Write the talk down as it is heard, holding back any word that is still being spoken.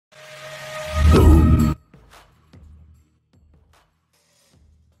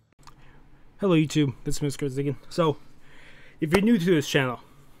Hello YouTube, this is Mr. again. So, if you're new to this channel,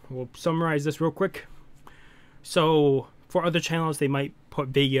 we'll summarize this real quick. So, for other channels, they might put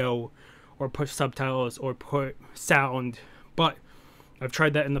video, or put subtitles, or put sound, but I've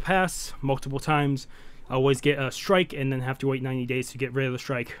tried that in the past, multiple times. I always get a strike, and then have to wait 90 days to get rid of the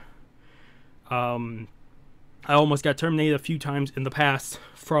strike. I almost got terminated a few times in the past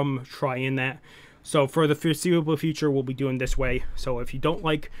from trying that. So for the foreseeable future, we'll be doing this way. So if you don't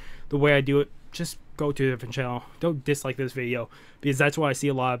like the way I do it, just go to a different channel. Don't dislike this video, because that's why I see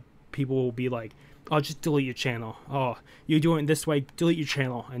a lot of people will be like, oh, just delete your channel. Oh, you're doing it this way, delete your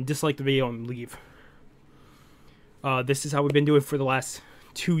channel and dislike the video and leave. This is how we've been doing for the last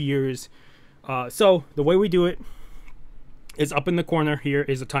 2 years. So the way we do it is up in the corner here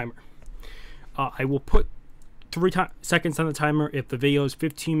is a timer. I will put 3 seconds on the timer if the video is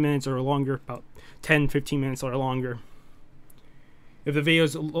 15 minutes or longer, about 10-15 minutes or longer. If the video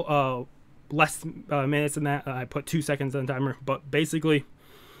is less minutes than that, I put 2 seconds on the timer. But basically,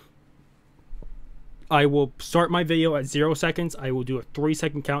 I will start my video at 0 seconds. I will do a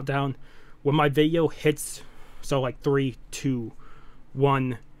 3-second countdown. When my video hits, so like 3, 2,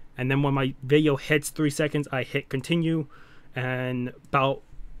 1, and then when my video hits 3 seconds, I hit continue, and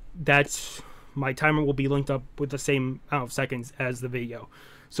that's my timer will be linked up with the same amount of seconds as the video.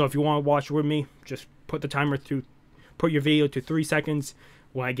 So if you want to watch with me, just put your video to 3 seconds.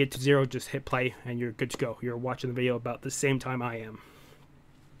 When I get to 0, just hit play and you're good to go. You're watching the video about the same time I am.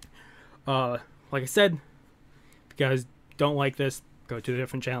 Like I said, if you guys don't like this, go to a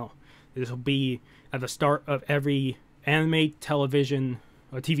different channel. This will be at the start of every anime, television,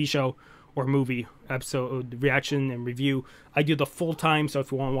 or TV show, or movie episode reaction and review. I do the full time, so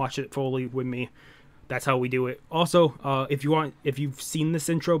if you want to watch it fully with me, that's how we do it. Also, if you've seen this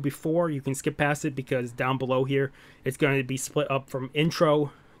intro before, you can skip past it, because down below here it's going to be split up from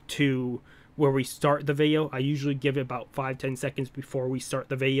intro to where we start the video. I usually give it about 5-10 seconds before we start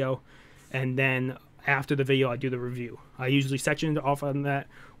the video, and then after the video I do the review. I usually section it off on that,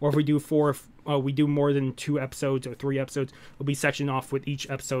 or if we do more than 2 episodes or 3 episodes, it'll be sectioned off with each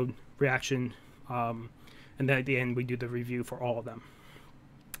episode reaction, and then at the end we do the review for all of them.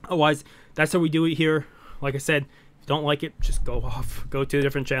 Otherwise, that's how we do it here. Like I said, if you don't like it, just go to a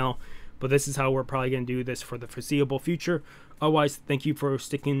different channel. But this is how we're probably going to do this for the foreseeable future. Otherwise, thank you for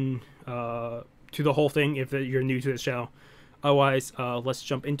sticking to the whole thing if you're new to this channel. Otherwise, let's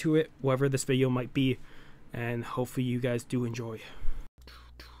jump into it, whatever this video might be, and hopefully you guys do enjoy.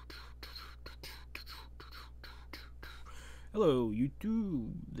 Hello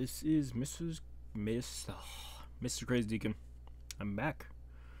YouTube, this is Mr. Crazy Deacon. I'm back.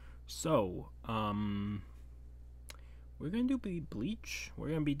 So, we're gonna do Bleach. We're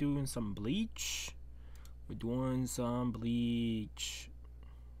gonna be doing some Bleach. We're doing some Bleach.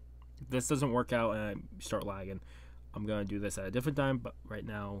 If this doesn't work out and I start lagging, I'm gonna do this at a different time, but right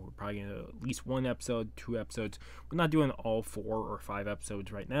now we're probably gonna at least 1 episode, 2 episodes. We're not doing all 4 or 5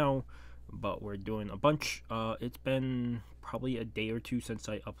 episodes right now, but we're doing a bunch. It's been probably a day or 2 since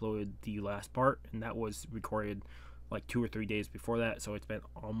I uploaded the last part, and that was recorded like 2 or 3 days before that, so it's been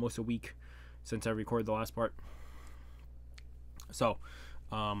almost a week since I recorded the last part. So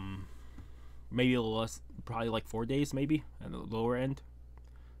maybe a little less, probably like 4 days maybe at the lower end,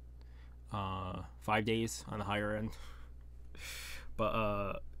 5 days on the higher end.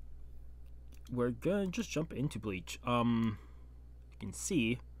 But we're gonna just jump into Bleach. You can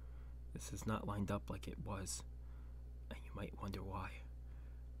see this is not lined up like it was, and you might wonder why.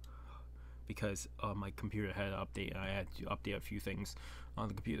 Because my computer had an update, and I had to update a few things on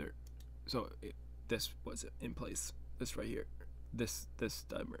the computer. So this wasn't in place. This right here, this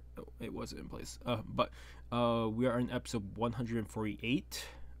timer, no, it wasn't in place. But we are in episode 148.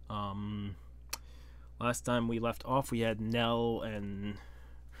 Last time we left off, we had Nell, and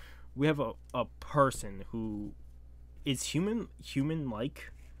we have a person who is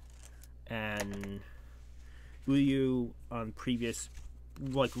human-like, and Uyu on previous,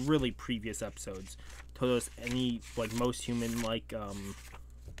 like really previous episodes, told us most human-like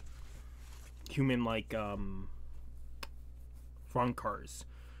Arrancars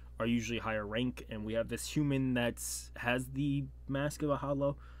are usually higher rank, and we have this human has the mask of a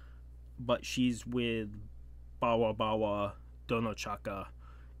hollow, but she's with Bawa, Donochaka,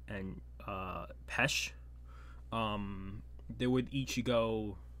 and Pesh. They're with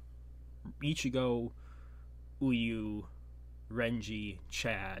Ichigo, Uyu, Renji,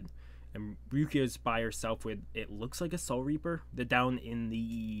 Chad, and Ryuka's by herself with, it looks like a Soul Reaper. They're down in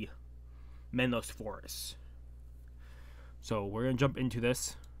the Menos forest. So we're gonna jump into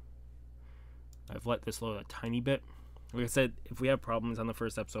this. I've let this load a tiny bit Like I said, if we have problems on the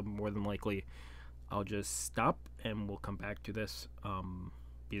first episode, more than likely I'll just stop and we'll come back to this,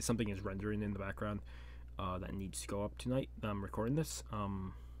 because something is rendering in the background that needs to go up tonight that I'm recording this.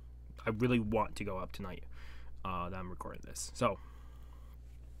 I really want to go up tonight that I'm recording this. So,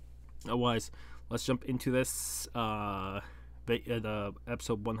 otherwise, let's jump into this. The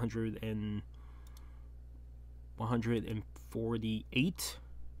episode 148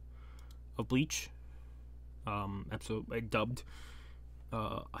 of Bleach. Episode dubbed.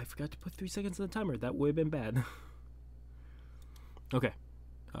 I forgot to put 3 seconds on the timer. That would have been bad. Okay.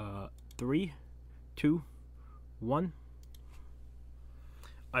 3, 2, 1.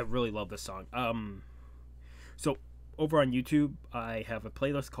 I really love this song. So over on YouTube, I have a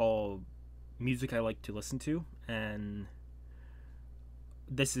playlist called Music I Like to Listen to, and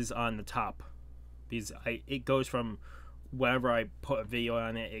this is on the top because it goes from whenever I put a video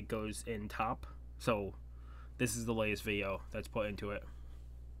on it, it goes in top. So this is the latest video that's put into it.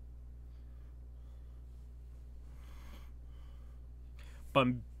 But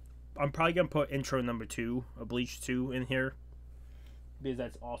I'm probably gonna put intro number 2 of Bleach 2 in here because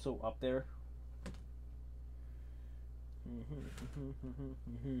that's also up there.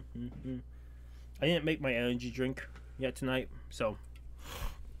 I didn't make my energy drink yet tonight, so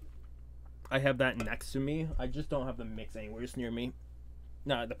I have that next to me. I just don't have the mix anywhere near me.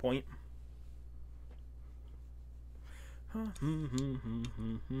 Not at the point.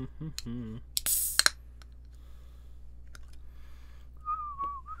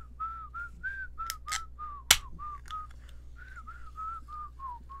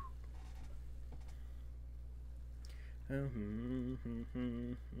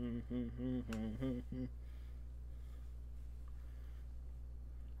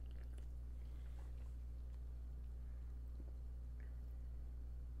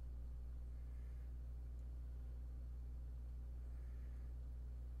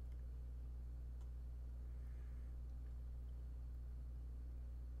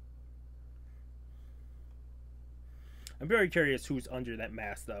 I'm very curious who's under that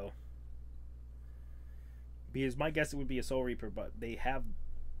mask, though. Because my guess it would be a Soul Reaper, but they have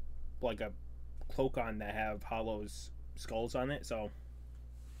like a cloak on that have Hollow's skulls on it, so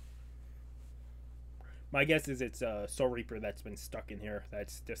my guess is it's a Soul Reaper that's been stuck in here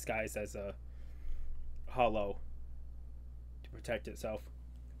that's disguised as a Hollow to protect itself.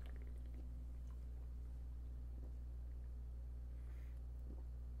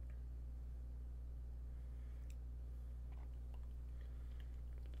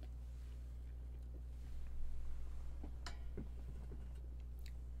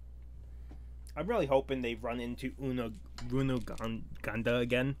 I'm really hoping they run into Runo Ganda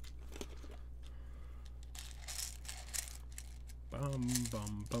again. Bum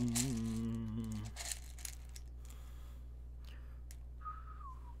bum bum.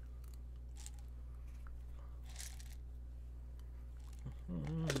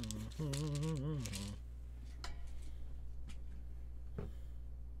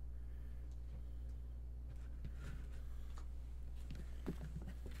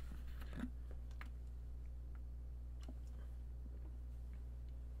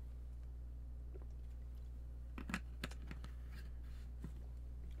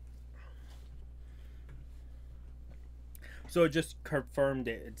 So it just confirmed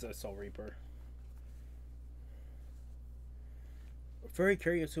it's a Soul Reaper. Very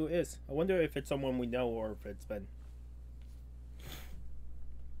curious who it is. I wonder if it's someone we know or if it's been.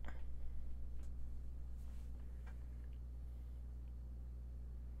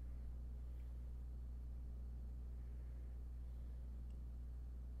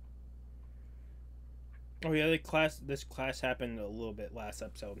 Oh yeah, this class happened a little bit last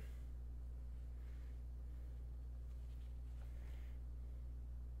episode.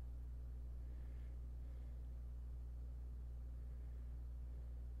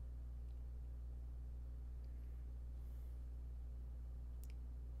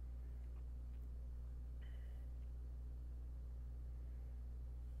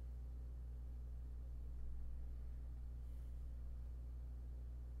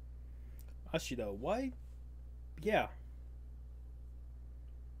 Ashido, why? Yeah.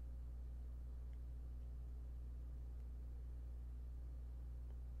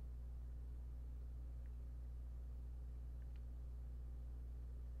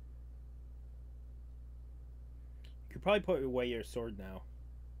 You could probably put away your sword now.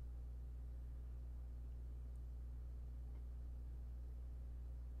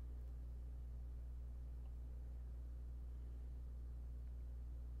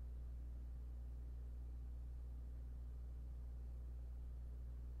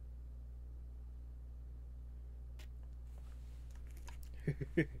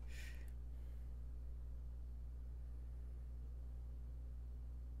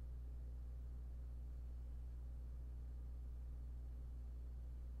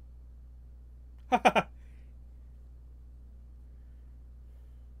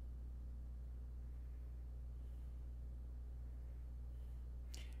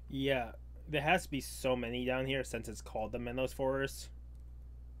 Yeah, there has to be so many down here since it's called the Menos Forest.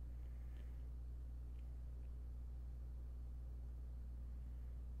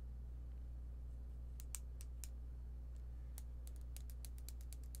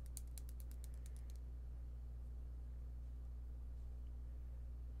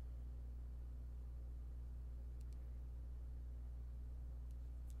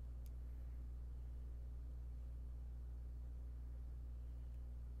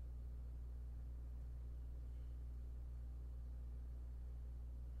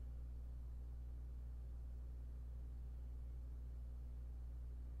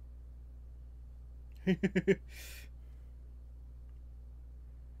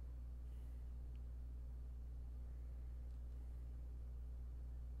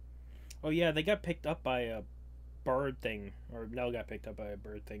 Oh yeah, they got picked up by a bird thing, or Nell got picked up by a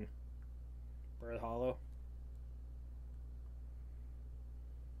bird thing. Bird Hollow.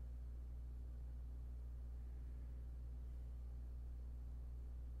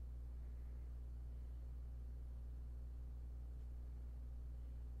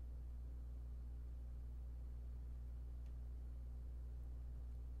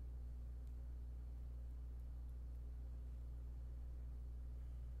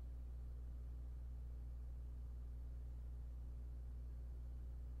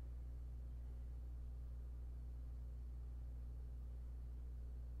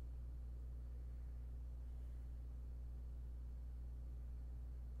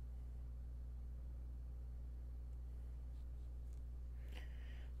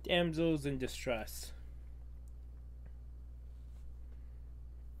 Damsels in distress.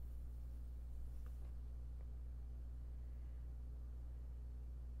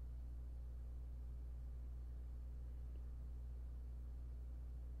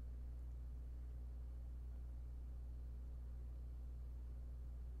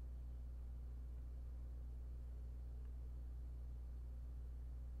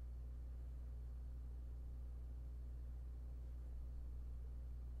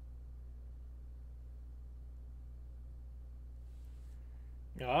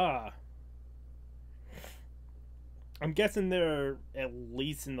 Ah, I'm guessing they're at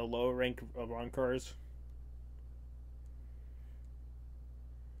least in the lower rank of Arrancars.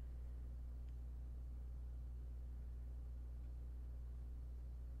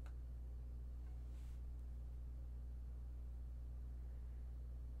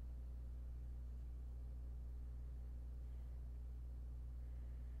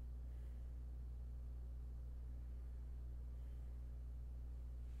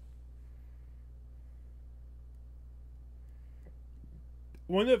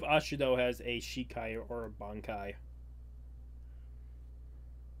 Wonder if Ashido has a Shikai or a Bankai.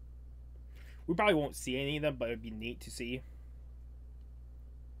 We probably won't see any of them, but it'd be neat to see.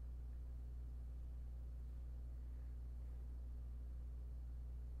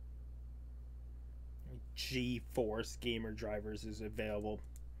 G-Force Gamer Drivers is available.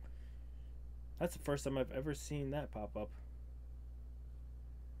 That's the first time I've ever seen that pop up.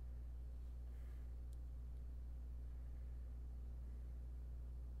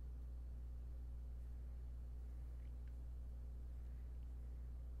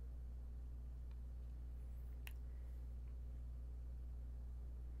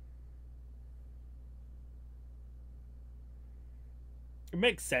 It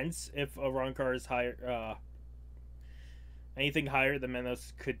makes sense if a Arrancar is higher. Anything higher than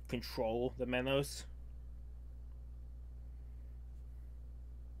Menos could control the Menos.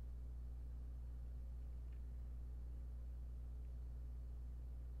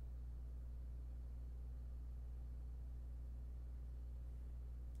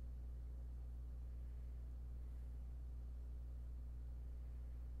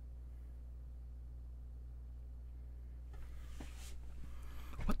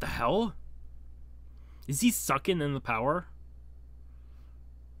 What the hell? Is he sucking in the power?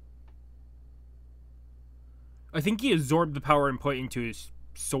 I think he absorbed the power and put it into his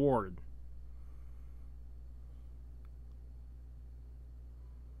sword.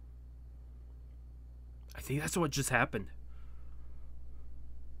 I think that's what just happened.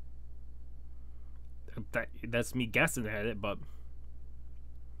 That's me guessing at it, but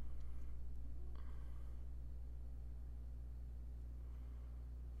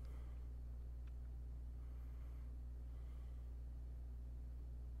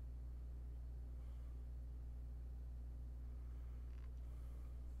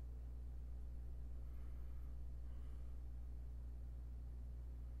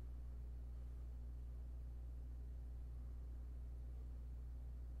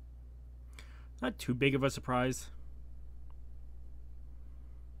Not too big of a surprise.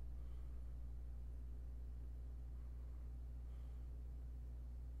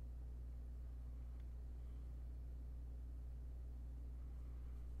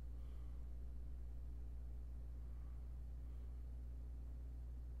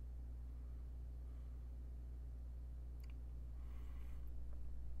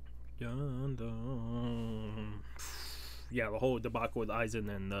 Dun, dun. Yeah, the whole debacle with Aizen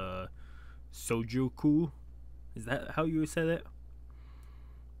and Sojuku. Is that how you said it?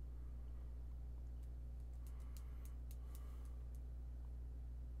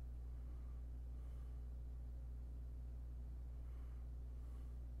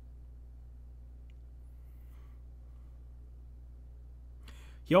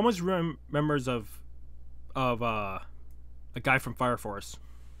 He almost remembers of a guy from Fire Force.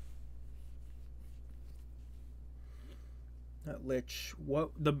 Not Lich.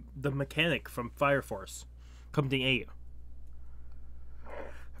 What the mechanic from Fire Force, Company 8.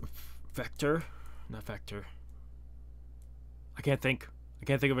 Vector, not Vector. I can't think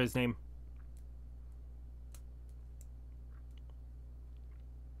of his name.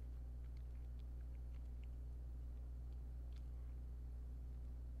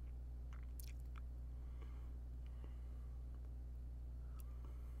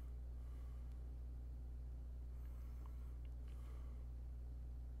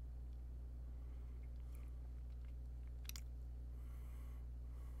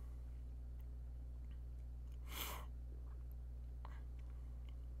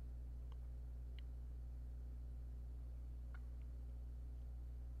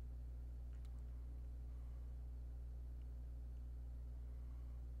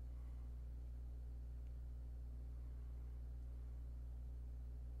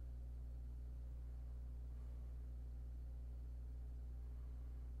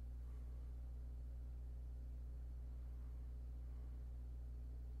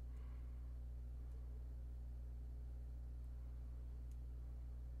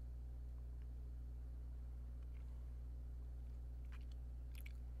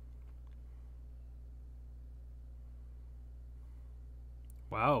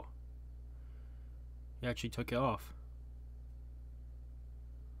 Wow. He actually took it off.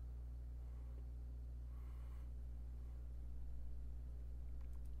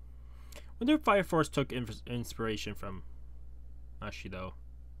 Wonder if Fire Force took inspiration from Ashido.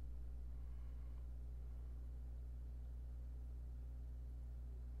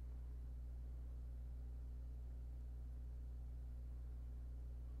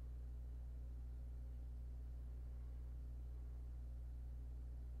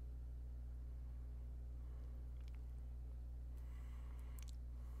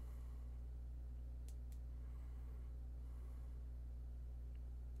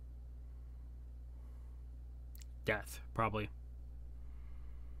 Death, probably.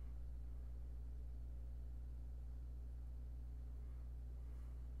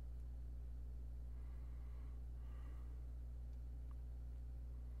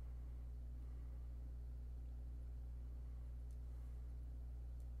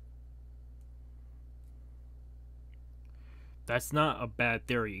 That's not a bad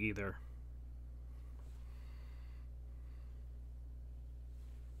theory either.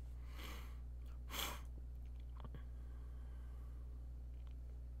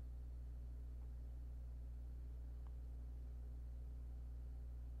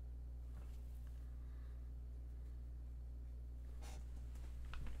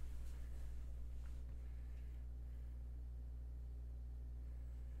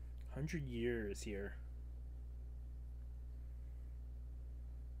 $100 here.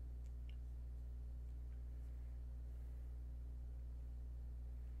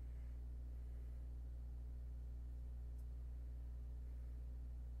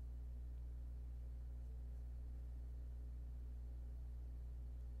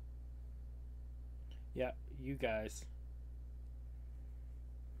 Yeah, you guys.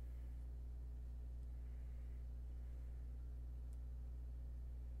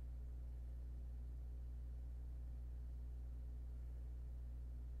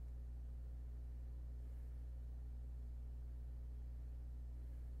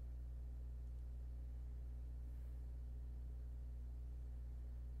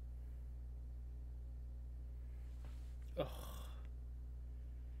 Ugh.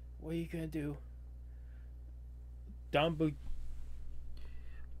 What are you gonna do? Donga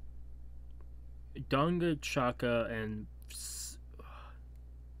Chaka and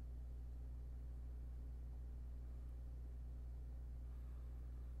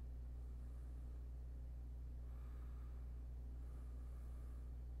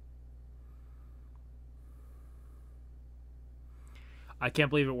I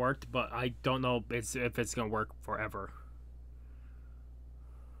can't believe it worked, but I don't know if it's gonna work forever.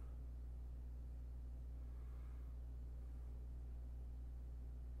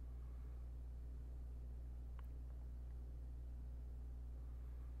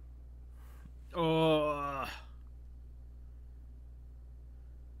 Oh.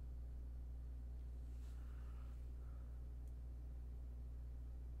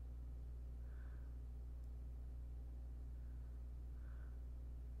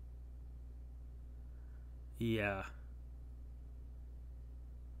 Yeah.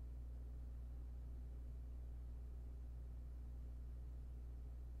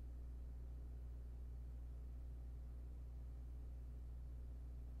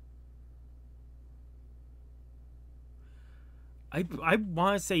 I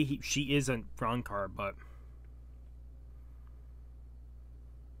want to say she isn't Arrancar, but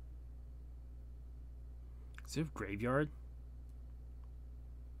is it a graveyard?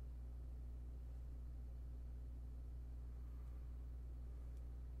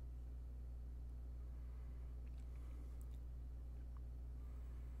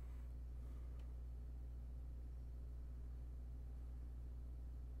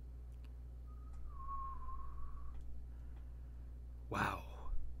 Wow.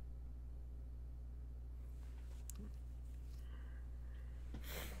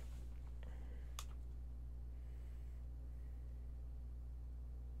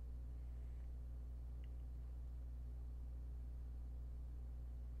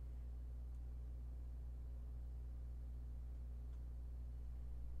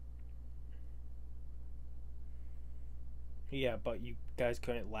 Yeah, but you guys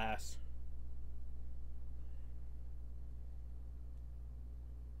couldn't last.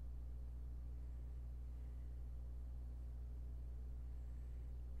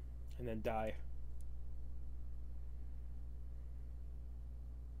 And then die.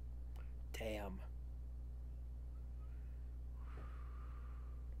 Damn.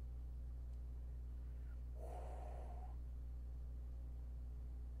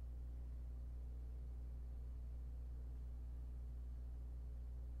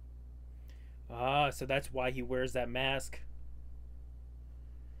 Ah, so that's why he wears that mask.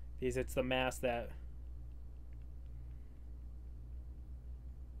 Because it's the mask that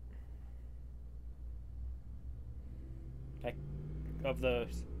of the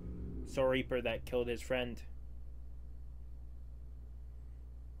Soul Reaper that killed his friend.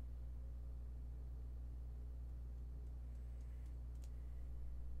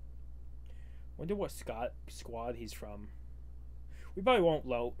 Wonder what squad he's from. We probably won't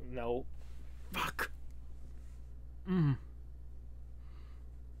know. Fuck. My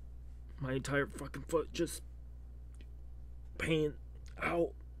entire fucking foot just pain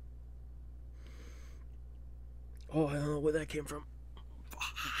out. Oh, I don't know where that came from.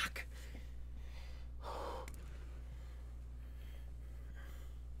 Fuck.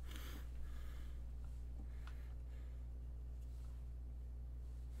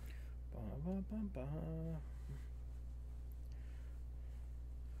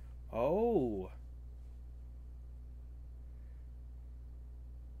 Oh.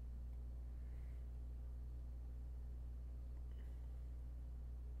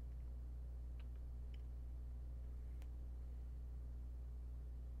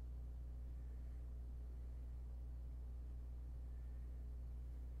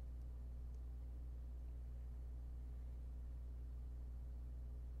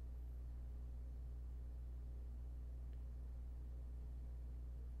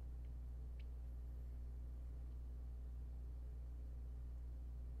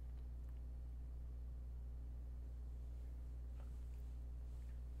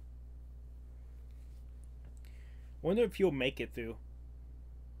 Wonder if he'll make it through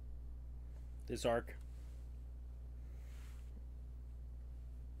this arc.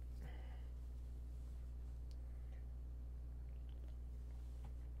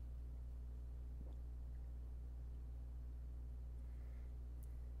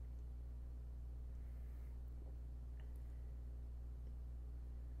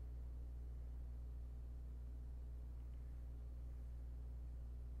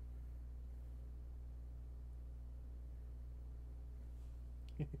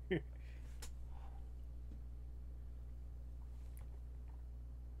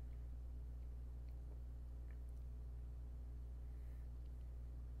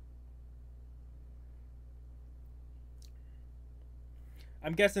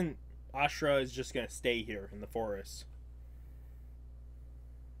 I'm guessing Ashra is just gonna stay here in the forest.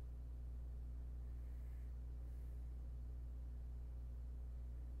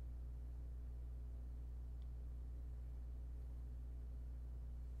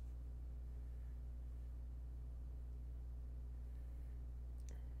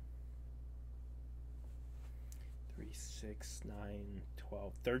 6, 9,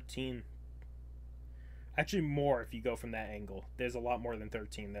 12, 13. Actually, more if you go from that angle. There's a lot more than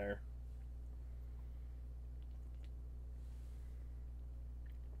 13 there.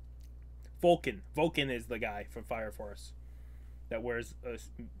 Vulcan. Vulcan is the guy from Fire Force that wears a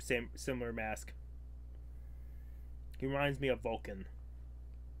similar mask. He reminds me of Vulcan.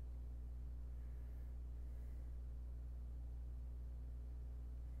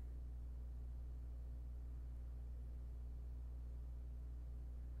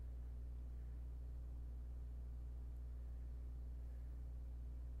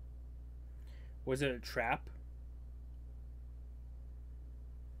 Was it a trap?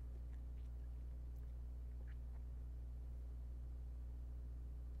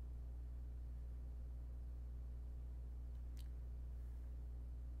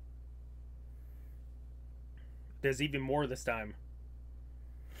 There's even more this time.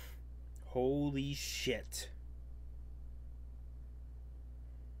 Holy shit.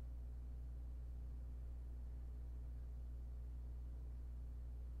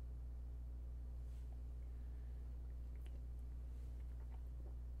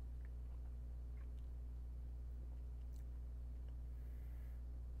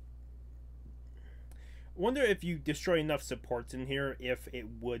 Wonder if you destroy enough supports in here, if it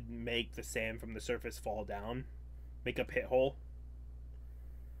would make the sand from the surface fall down. Make a pit hole.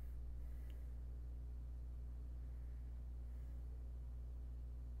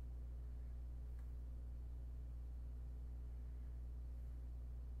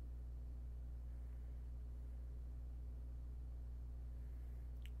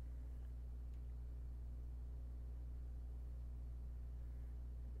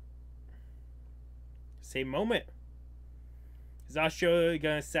 Same moment. Is Ashido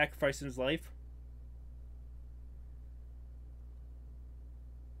gonna sacrifice his life?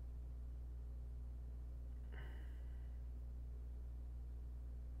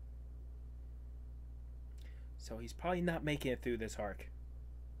 So he's probably not making it through this arc.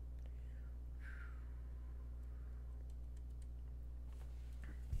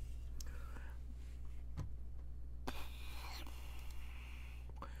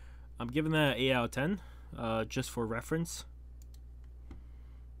 I'm giving that an 8 out of 10, just for reference.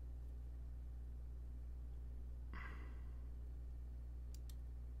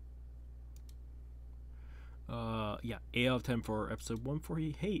 Yeah, 8 out of 10 for episode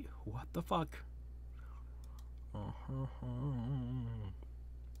 148. What the fuck?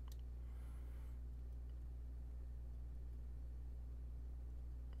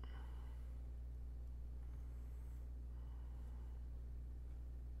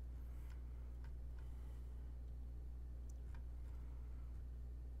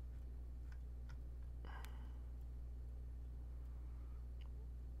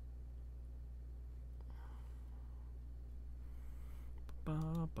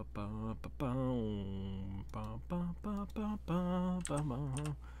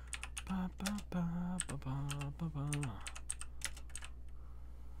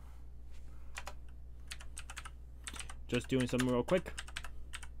 Just doing something real quick.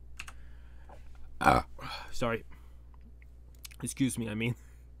 Sorry. Excuse me, I mean.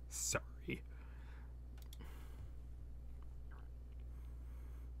 Sorry.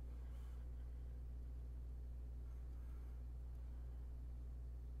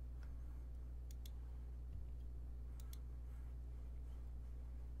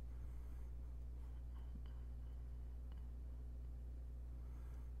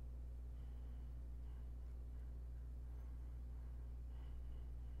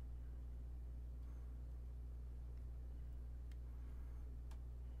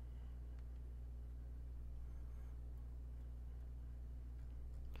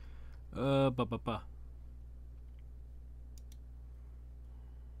 Ba.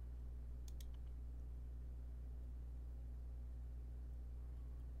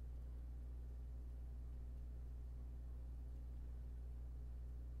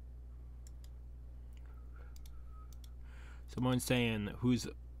 Someone's saying, who's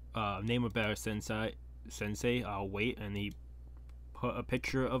name a better sensei? I'll wait, and he put a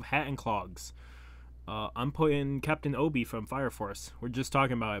picture of Hat and Clogs. I'm putting Captain Obi from Fire Force. We're just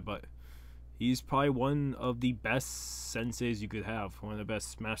talking about it, but he's probably one of the best senseis you could have. One of the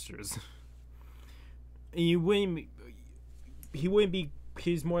best masters. And he wouldn't be.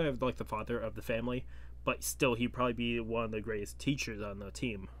 He's more of like the father of the family, but still, he'd probably be one of the greatest teachers on the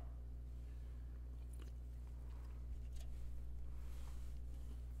team.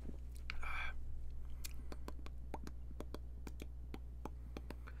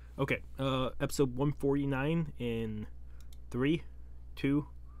 Okay, episode 149 in 3, 2,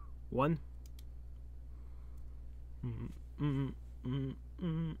 1.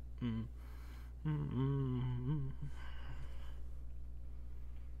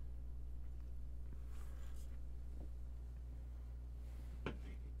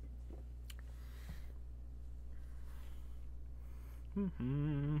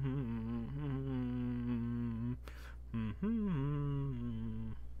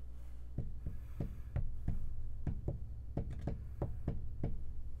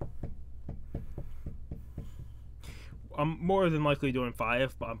 I'm more than likely doing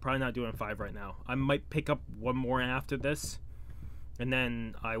 5, but I'm probably not doing 5 right now. I might pick up one more after this, and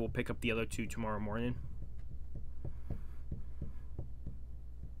then I will pick up the other 2 tomorrow morning.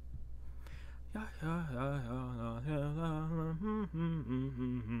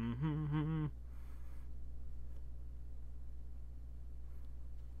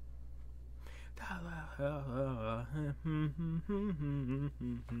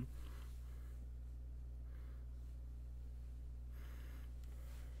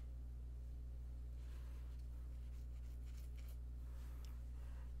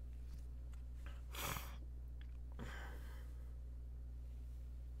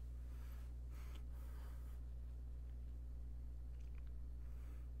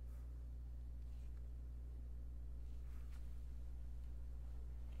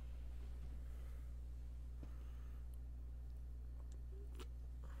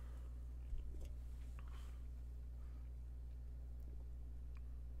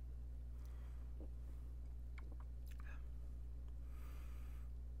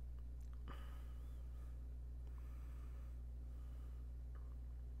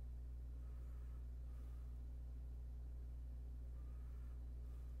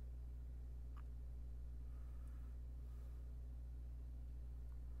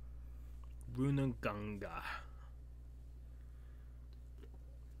 Runaganga.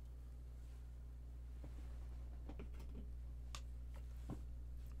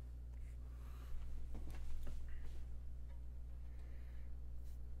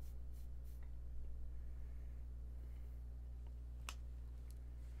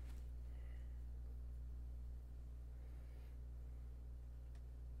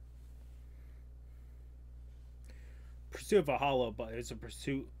 Pursuit of a hollow, but it's a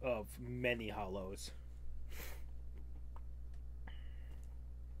pursuit of many hollows.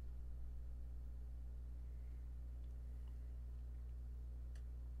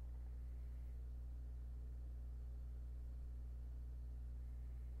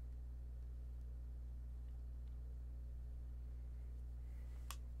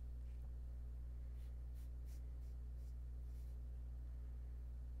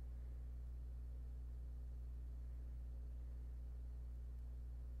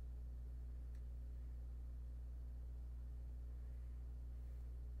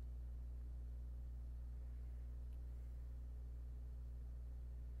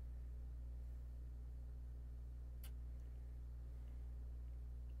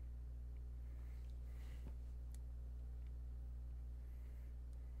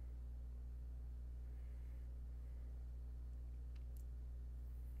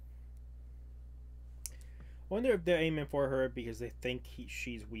 I wonder if they're aiming for her because they think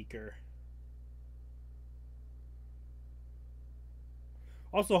she's weaker.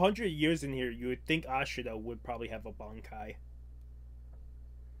 Also, 100 years in here, you would think Ashido would probably have a Bankai.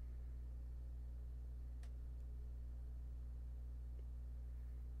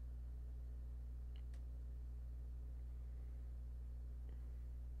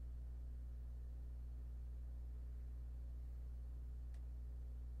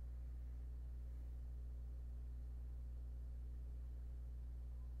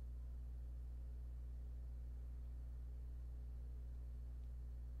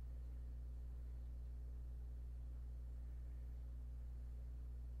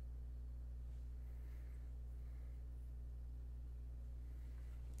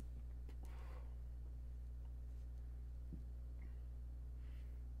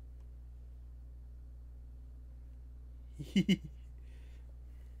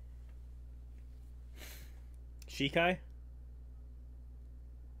 Shikai? It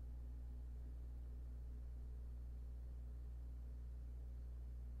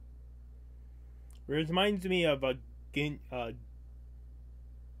reminds me of a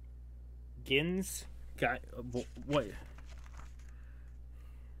Gins guy. What?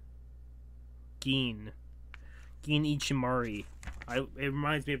 Gin Ichimari. It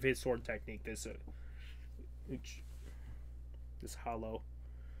reminds me of his sword technique. This hollow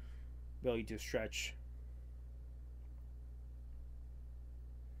ability to stretch.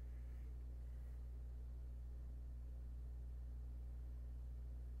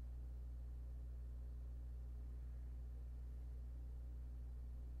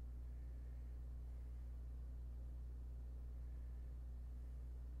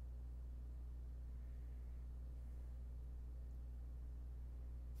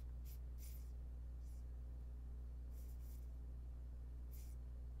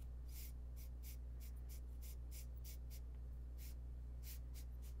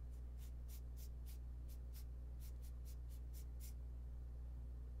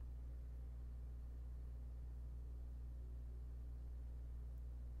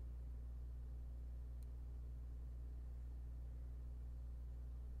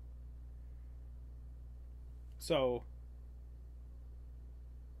 So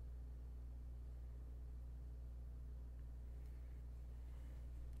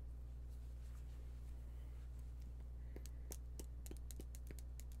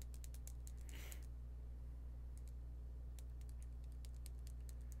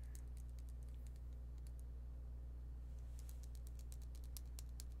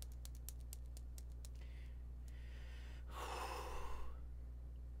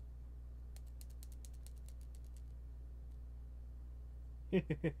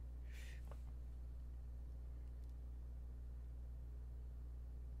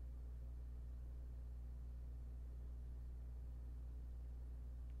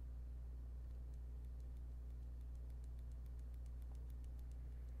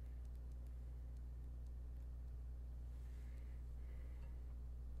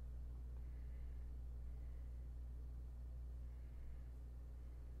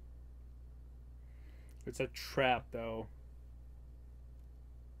it's a trap, though.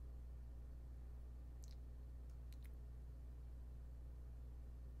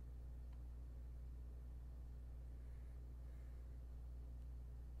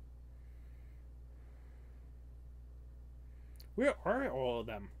 Where are all of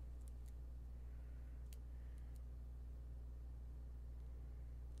them?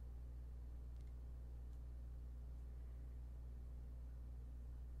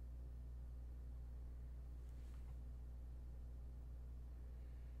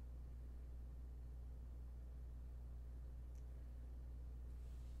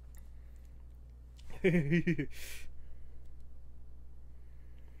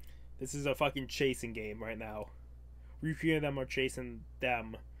 This is a fucking chasing game right now. We few of them are chasing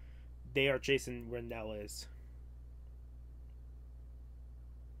them. They are chasing where Nell is.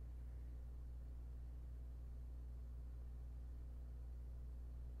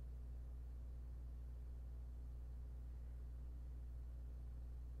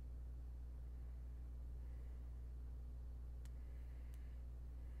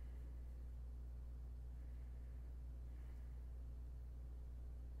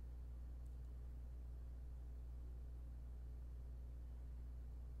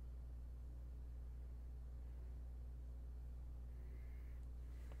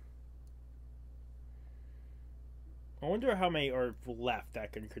 I wonder how many are left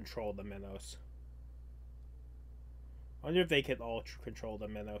that can control the Menos. I wonder if they can all control the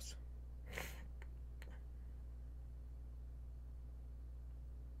Menos.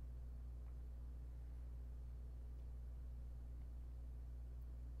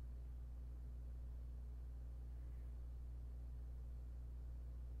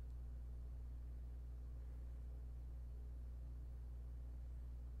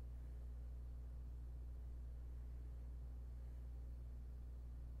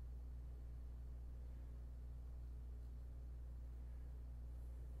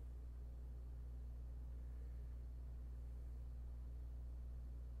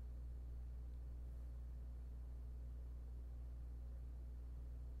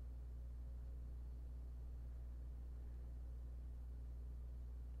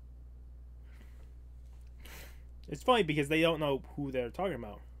 It's funny because they don't know who they're talking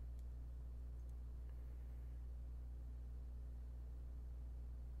about.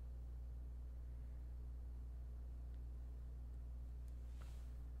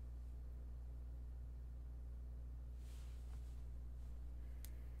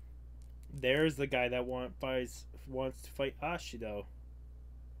 There's the guy that wants to fight Ashido.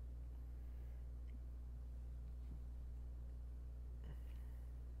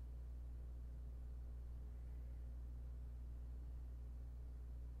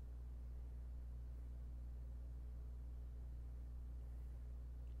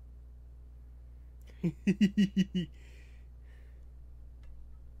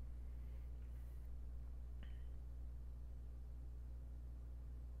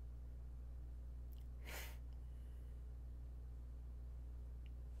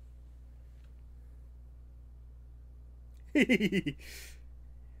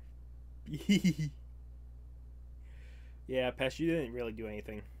 Yeah, Pesh, you didn't really do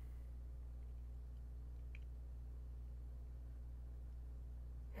anything.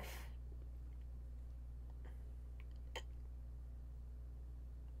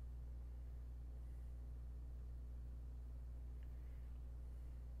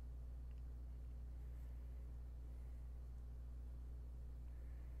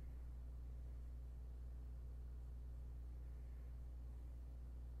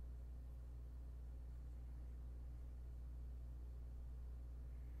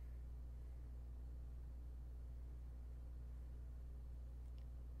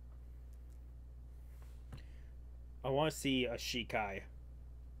 want to see a Shikai.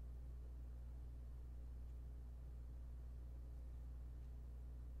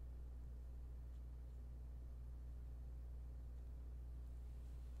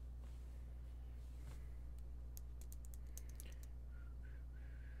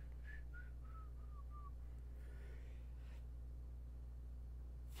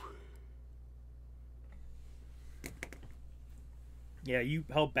 Yeah, you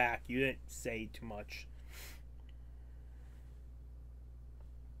held back. You didn't say too much.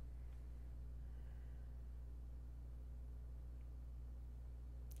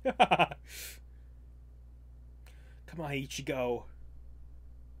 Come on, Ichigo.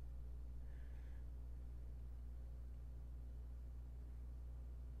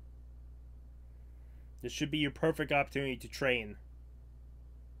 This should be your perfect opportunity to train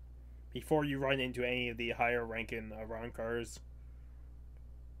before you run into any of the higher ranking Arrancars.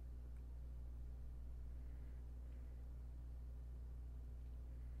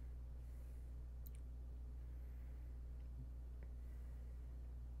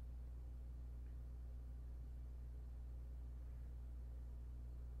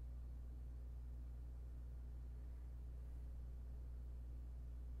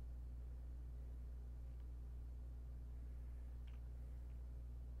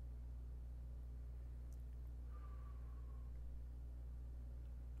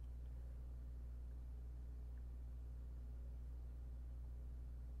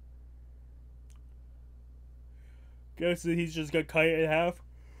 Guess that he's just gonna cut it in half.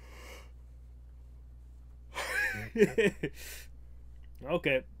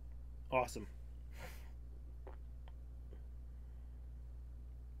 Okay, awesome.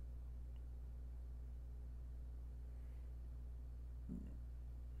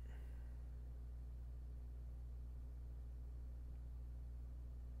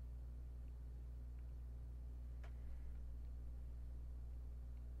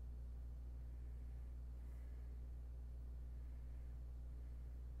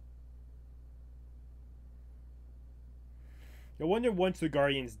 I wonder once the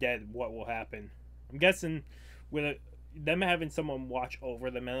Guardian's dead, what will happen. I'm guessing with them having someone watch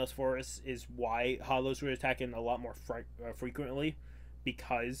over the Menos Forest is why Hollows were attacking a lot more frequently,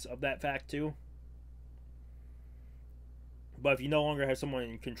 because of that fact too. But if you no longer have someone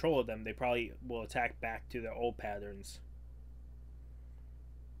in control of them, they probably will attack back to their old patterns.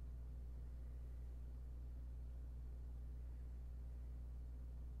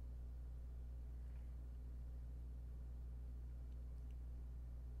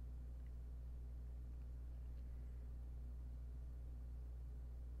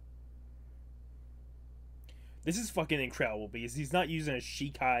 This is fucking incredible because he's not using a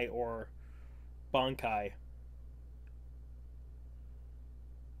Shikai or Bankai.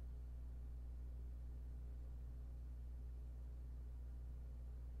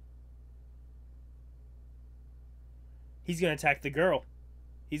 He's gonna attack the girl.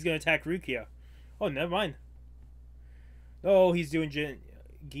 He's gonna attack Rukia. Oh, never mind. Oh, he's doing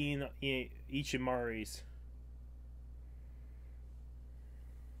Gin Ichimari's.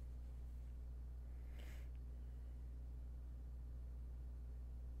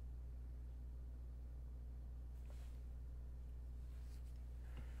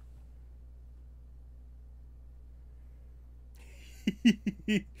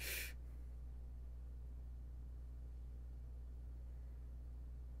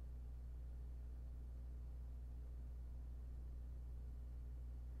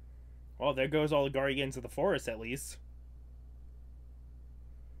 Well, there goes all the Guardians of the Forest, at least.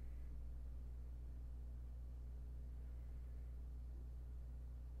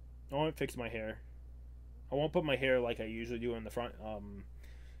 I want to fix my hair. I won't put my hair like I usually do in the front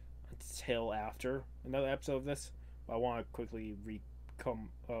until after another episode of this. But I want to quickly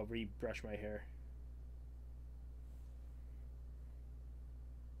rebrush my hair.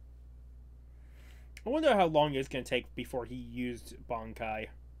 I wonder how long it's going to take before he used Bankai.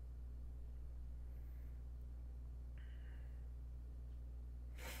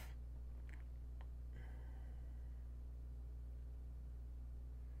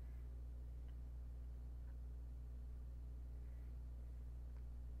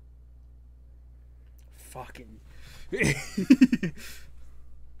 Fucking.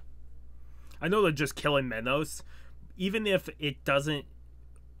 I know they're just killing Menos. Even if it doesn't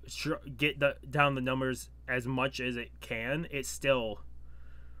get down the numbers as much as it can, it still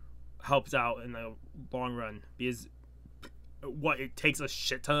helps out in the long run. Because it takes a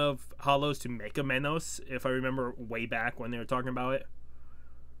shit ton of hollows to make a Menos, if I remember way back when they were talking about it.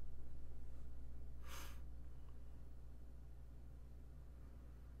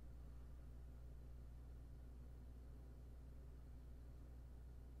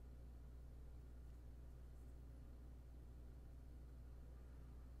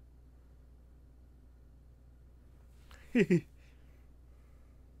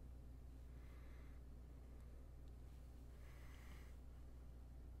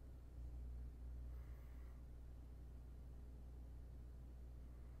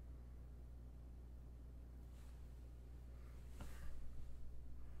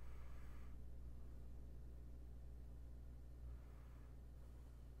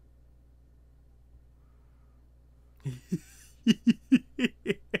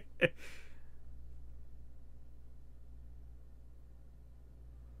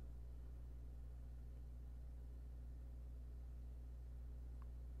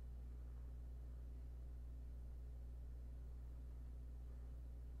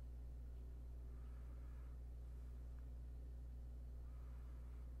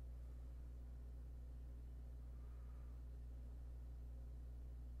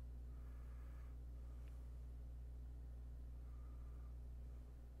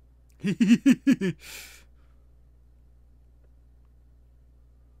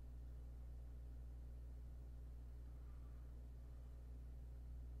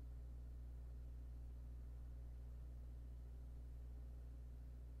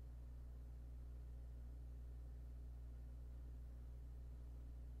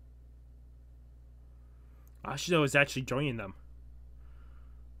 Ashido is actually joining them.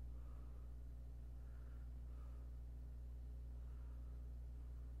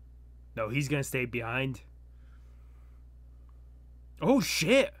 No, he's gonna stay behind. Oh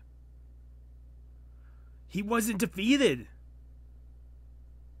shit! He wasn't defeated!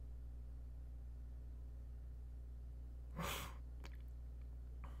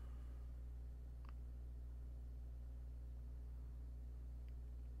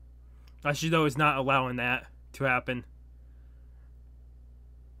 Ashido is not allowing that to happen.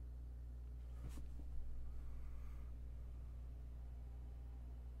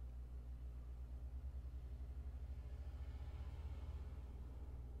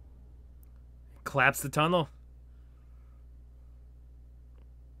 Collapse the tunnel.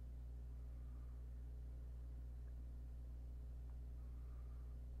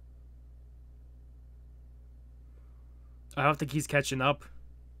 I don't think he's catching up.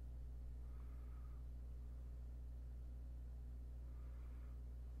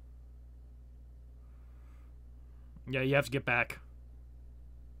 Yeah, you have to get back.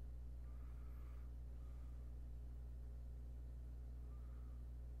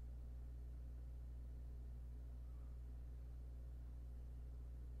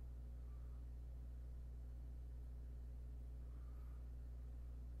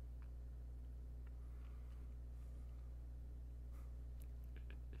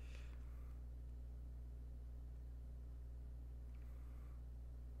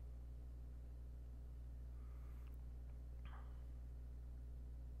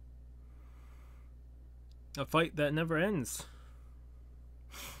 A fight that never ends.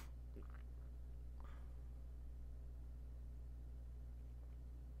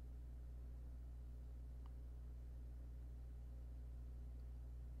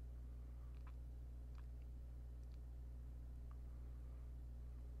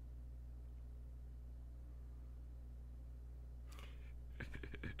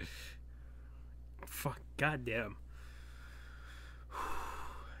 Fuck, goddamn.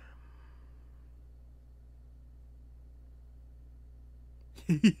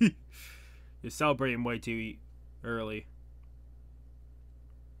 You're celebrating way too early.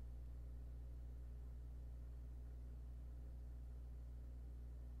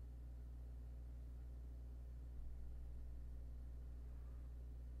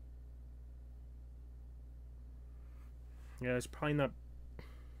 Yeah, it's probably not.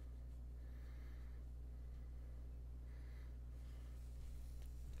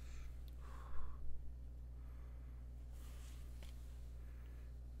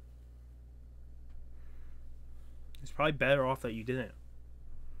 It's probably better off that you didn't.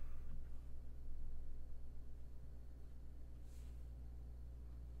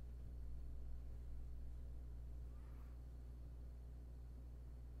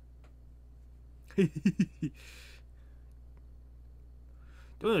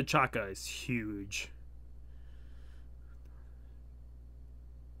 The Chaka is huge.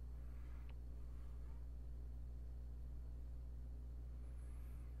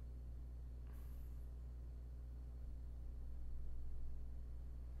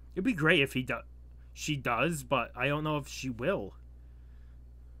 It'd be great if she does, but I don't know if she will.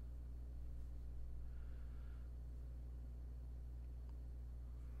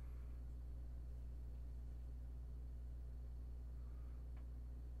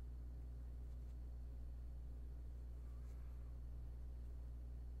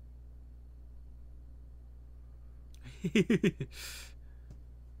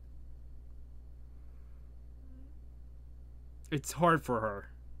 It's hard for her.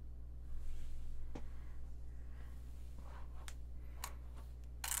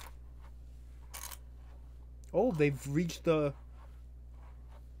 Oh, they've reached the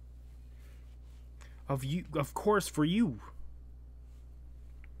of you, of course, for you.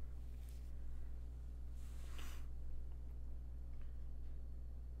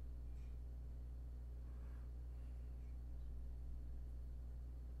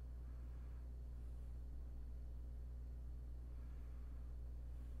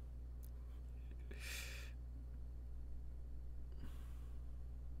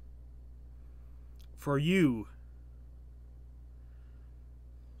 For you.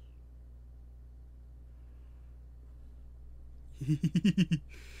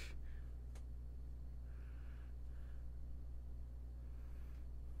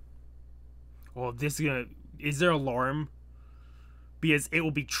 Oh, this is gonna. Is there alarm? Because it will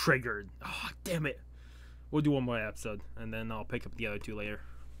be triggered. Oh, damn it. We'll do one more episode, and then I'll pick up the other two later.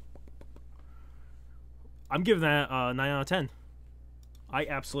 I'm giving that 9 out of 10. I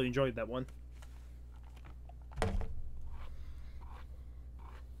absolutely enjoyed that one.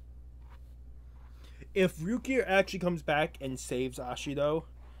 If Ryukir actually comes back and saves Ashido,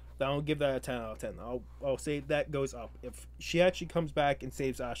 then I'll give that a 10 out of 10. I'll say that goes up. If she actually comes back and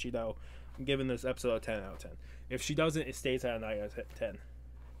saves Ashido, I'm giving this episode a 10 out of 10. If she doesn't, it stays at a 9 out of 10.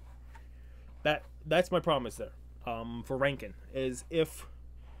 That's my promise there. For ranking is if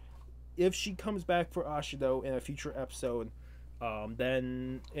she comes back for Ashido in a future episode,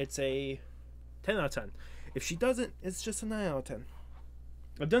 then it's a 10 out of 10. If she doesn't, it's just a 9 out of 10.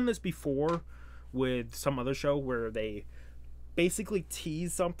 I've done this before with some other show where they basically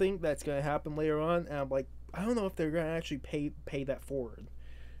tease something that's going to happen later on, and I'm like, I don't know if they're going to actually pay that forward.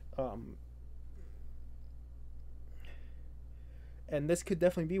 And this could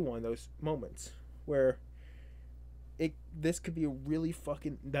definitely be one of those moments where this could be a really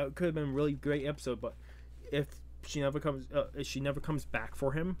that could have been a really great episode, but if she never comes back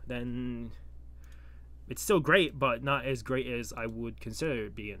for him, then it's still great, but not as great as I would consider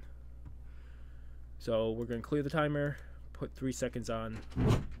it being. So we're going to clear the timer, put 3 seconds on. We're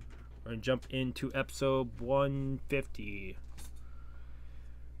going to jump into episode 150.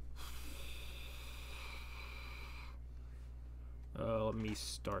 Let me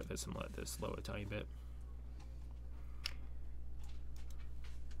start this and let this load a tiny bit.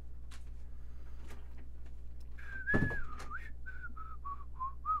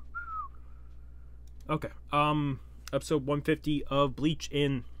 Okay. Episode 150 of Bleach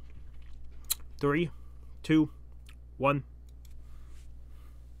in 3, 2, 1.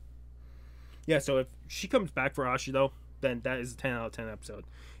 Yeah, so if she comes back for Ashido, then that is a 10 out of 10 episode.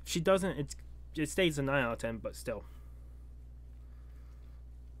 If she doesn't, it stays a 9 out of 10, but still.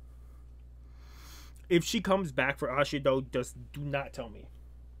 If she comes back for Ashido, just do not tell me.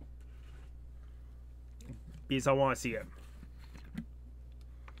 Because I want to see it.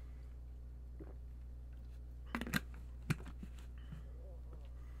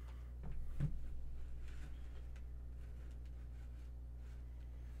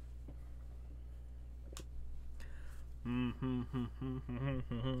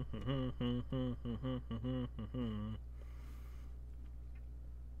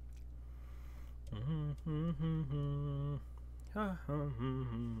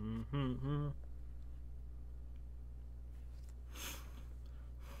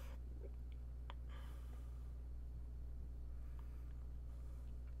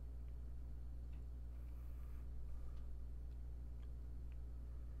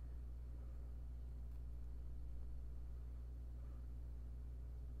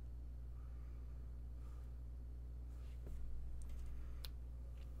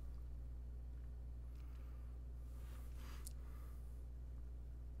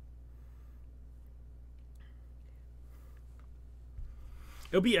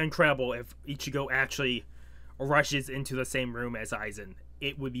 It would be incredible if Ichigo actually rushes into the same room as Aizen.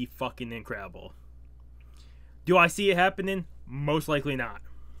 It would be fucking incredible. Do I see it happening? Most likely not.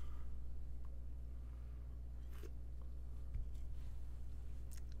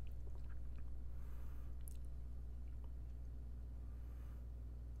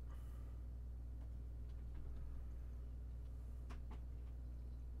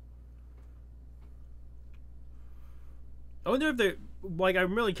 I wonder if they're... Like,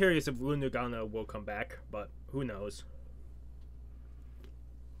 I'm really curious if Lunagana will come back, but who knows.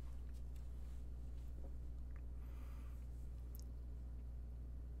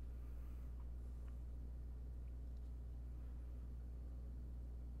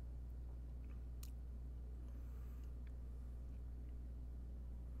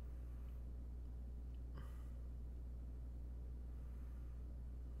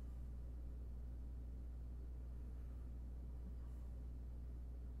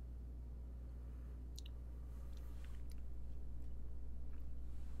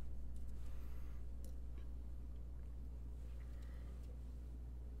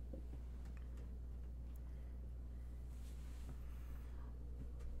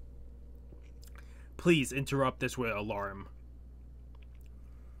 please interrupt this with alarm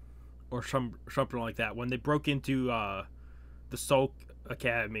or something like that. When they broke into the Soul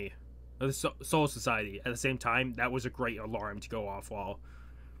Academy, or the Soul Society at the same time, that was a great alarm to go off while.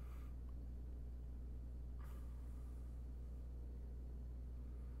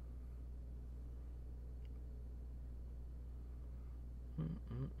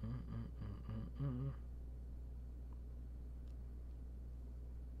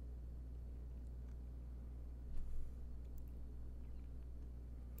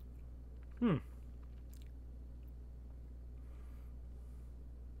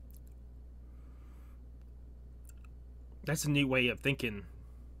 That's a neat way of thinking.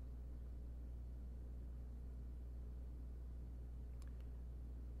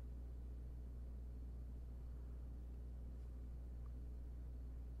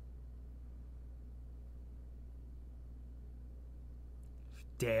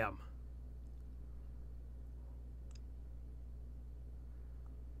 Damn.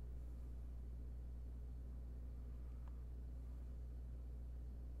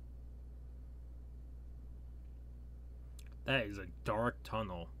 That is a dark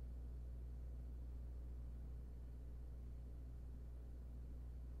tunnel.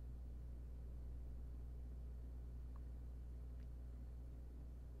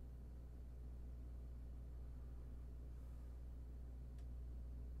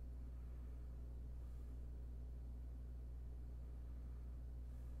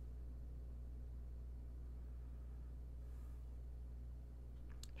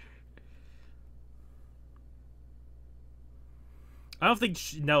 I don't think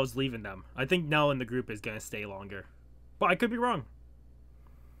Nell's leaving them. I think Nell in the group is going to stay longer. But I could be wrong.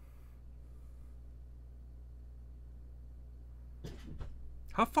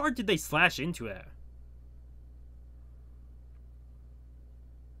 How far did they slash into it?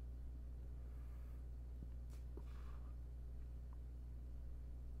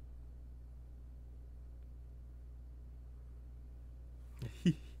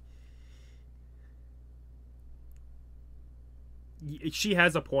 She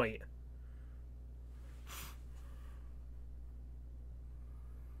has a point.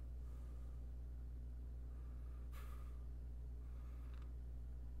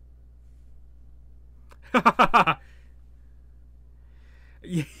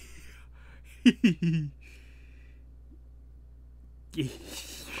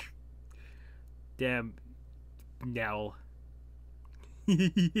 Damn, Nell.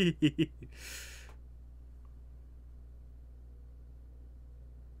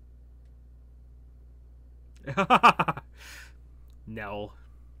 Nell.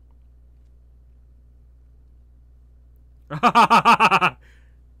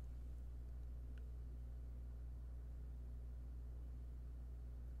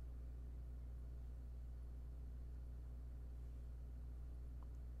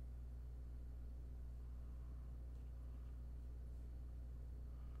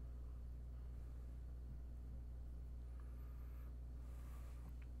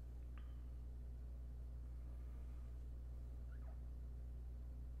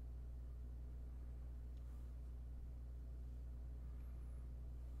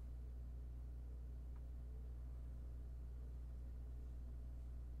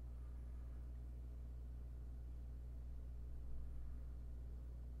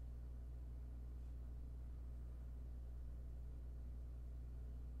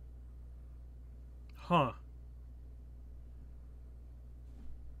 Huh.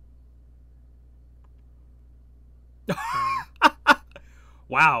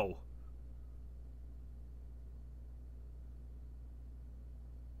 Wow.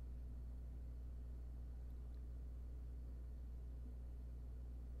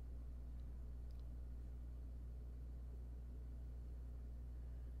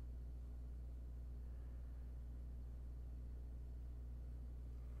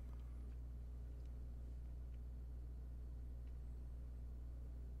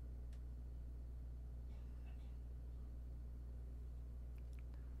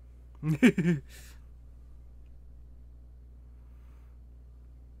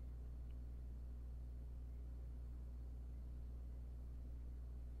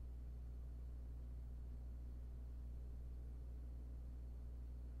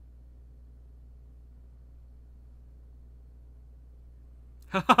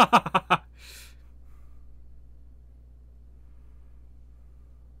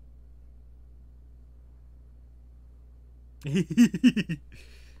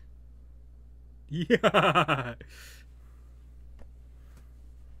 Yeah.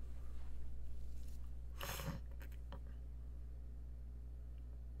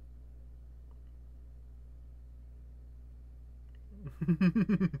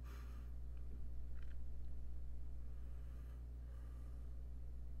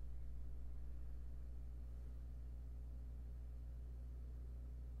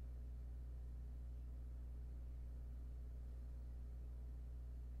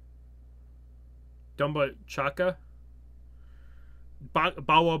 Dumba Chaka?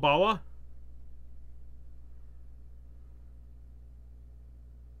 Bawa Bawa?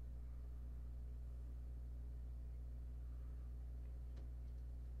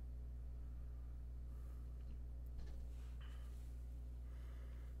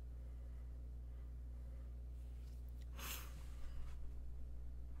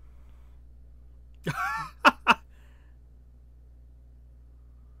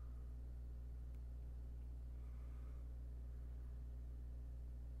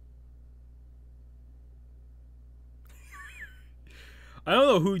 I don't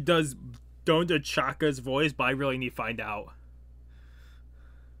know who does Donda Chaka's voice, but I really need to find out.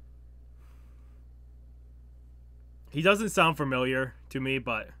 He doesn't sound familiar to me,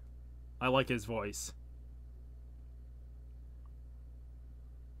 but I like his voice.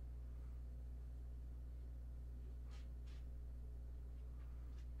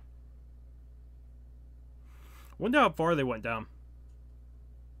 Wonder how far they went down.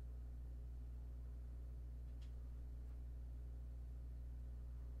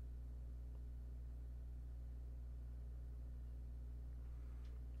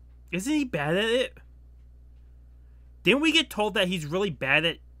 Isn't he bad at it? Didn't we get told that he's really bad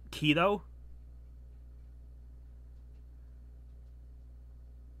at keto?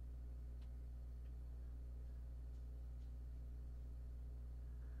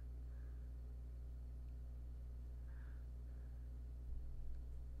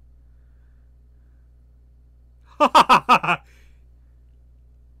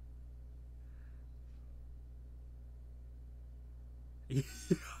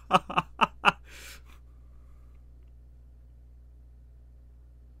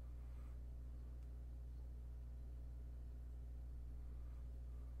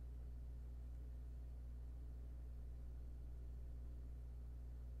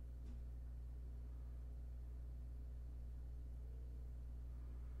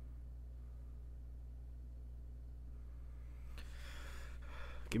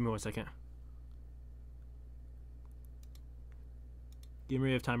 Give me 1 second. Give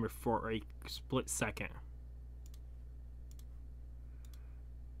me a timer for a split second.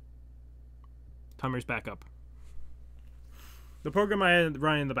 Timer's back up. The program I had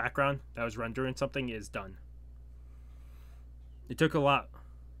running in the background that was rendering something is done. It took a lot.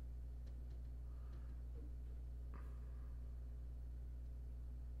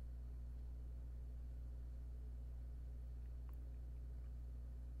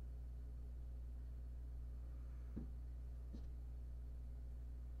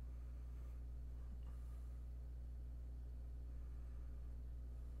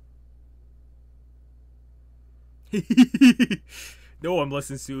 No, I'm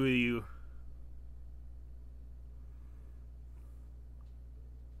listening to you.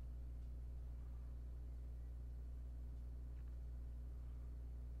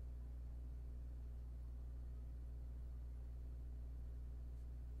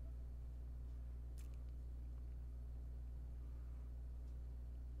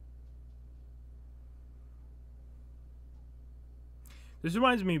 This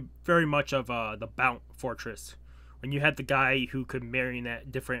reminds me very much of the Bount Fortress. When you had the guy who could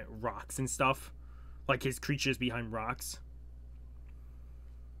marionette different rocks and stuff. Like his creatures behind rocks.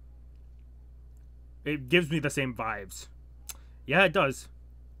 It gives me the same vibes. Yeah, it does.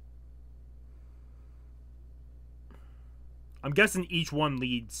 I'm guessing each one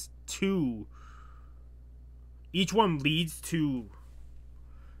leads to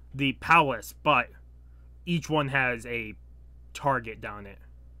the palace, but each one has a target down it.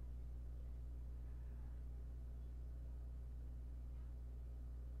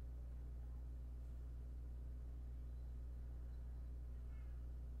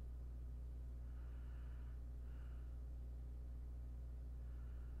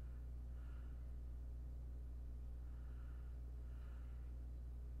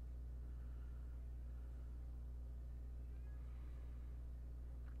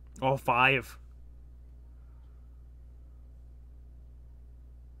 All 5.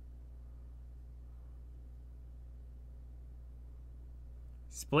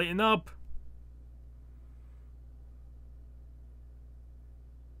 Splitting up.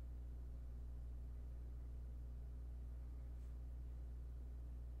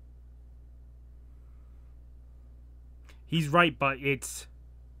 He's right, but it's...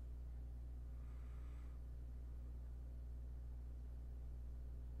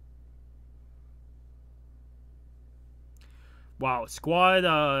 Wow, squad,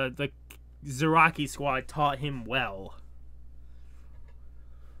 the Zaraki squad taught him well.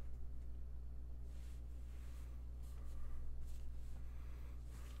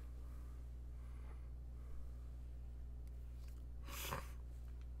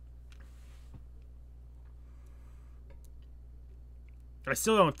 I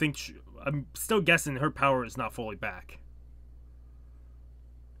still don't think... I'm still guessing her power is not fully back.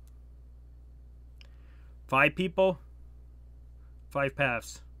 5 people? 5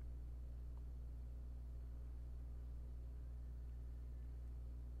 paths.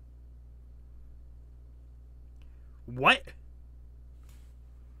 What?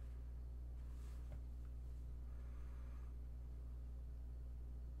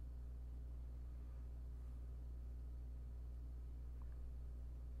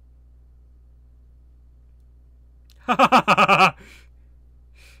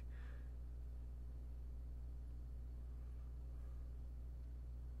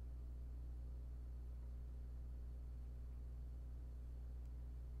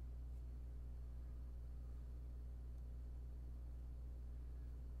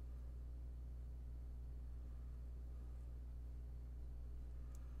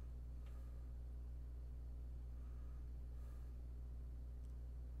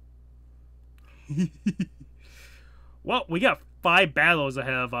 Well, we got 5 battles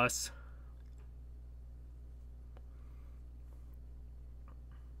ahead of us.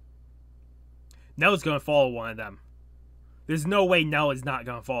 Nell's gonna follow one of them. There's no way Nell is not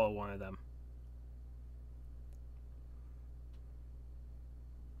gonna follow one of them.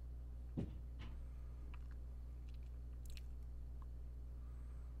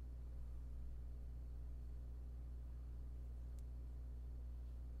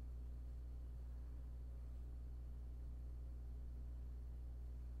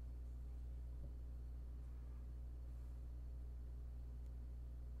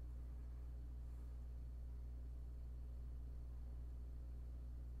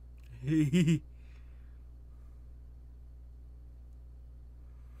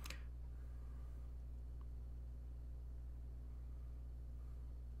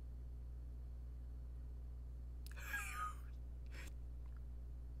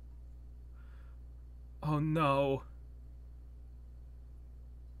 Oh no.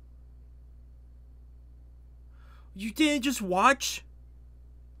 You didn't just watch?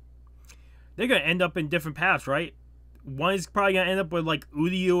 They're gonna end up in different paths, right? One is probably gonna end up with like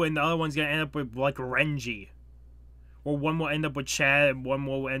Uryu, and the other one's gonna end up with like Renji. Or one will end up with Chad, and one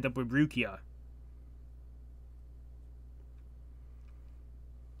will end up with Rukia.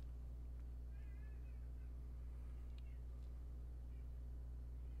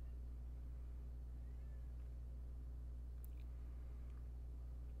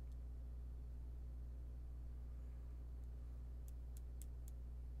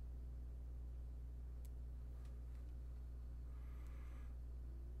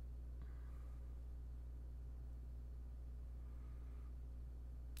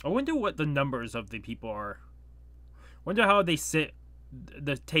 I wonder what the numbers of the people are. Wonder how they sit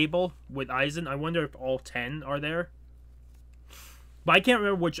the table with Aizen. I wonder if all 10 are there. But I can't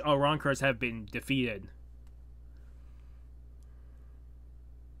remember which Arrancars have been defeated.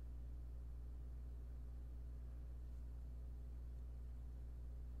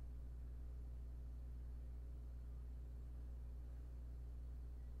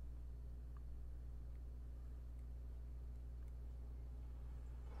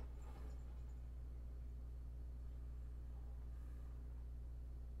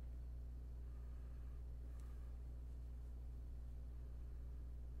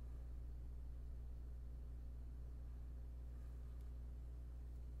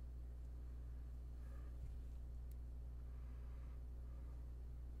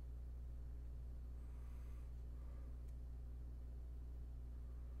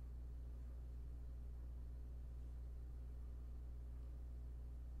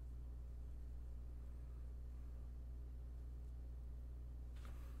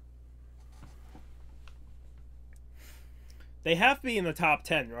 They have to be in the top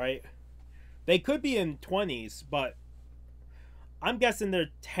 10, right? They could be in 20s, but I'm guessing they're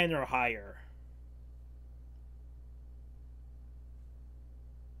 10 or higher.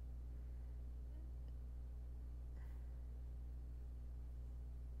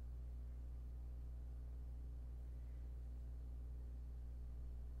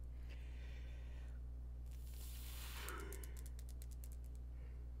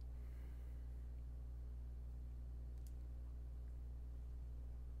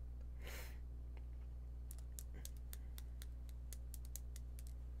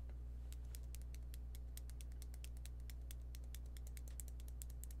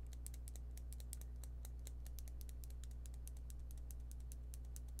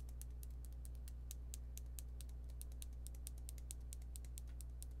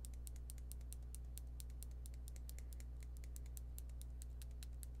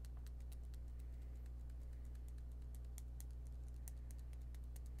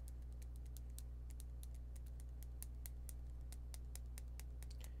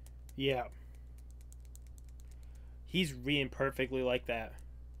 Yeah. He's reading perfectly like that.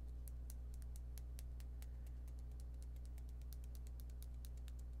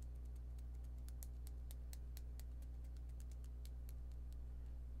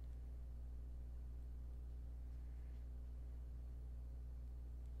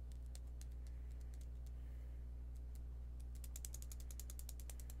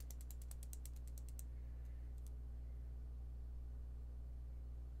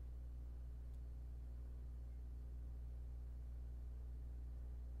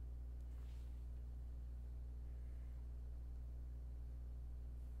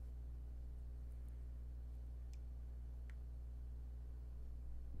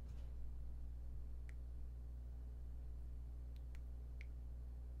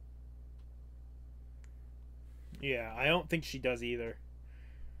 Yeah, I don't think she does either.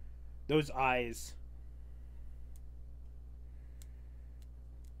 Those eyes.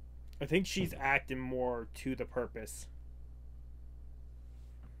 I think she's acting more to the purpose.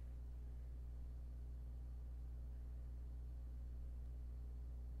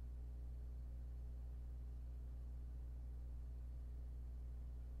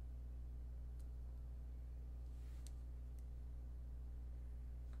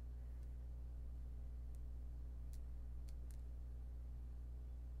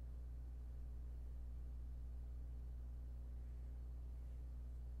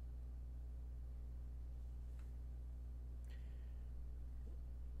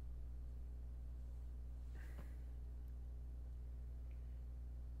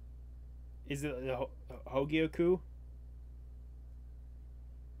 Is it the Hogyoku?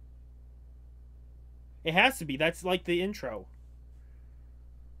 It has to be. That's like the intro.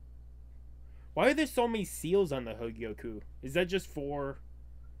 Why are there so many seals on the Hogyoku? Is that just for...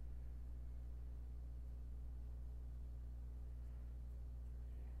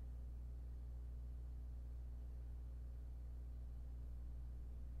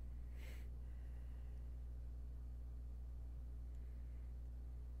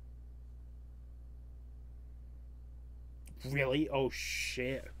 Really? Oh,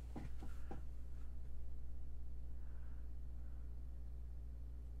 shit.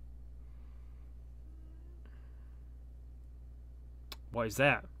 Why is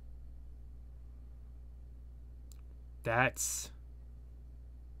that? That's...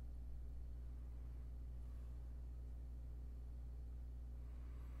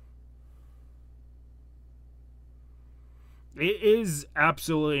 It is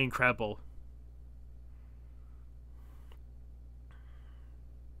absolutely incredible.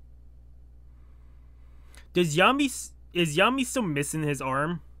 Is Yami still missing his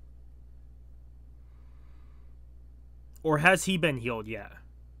arm? Or has he been healed yet?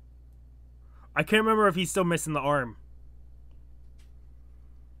 I can't remember if he's still missing the arm.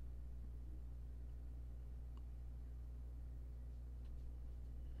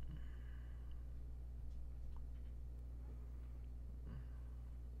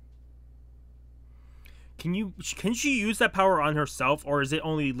 Can she use that power on herself, or is it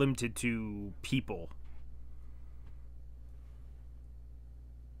only limited to people?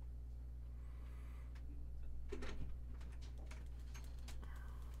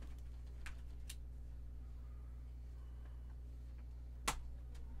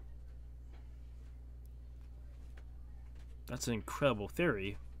 That's an incredible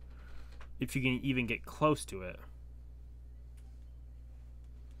theory, if you can even get close to it.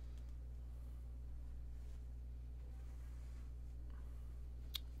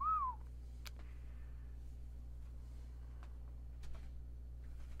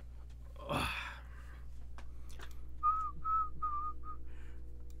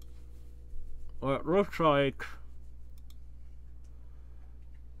 Well, it looks like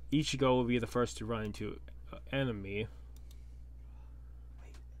Ichigo will be the first to run into an enemy.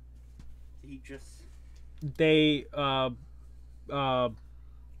 He just... They, I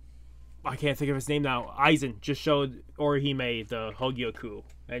can't think of his name now. Aizen just showed Orihime the Hogyoku,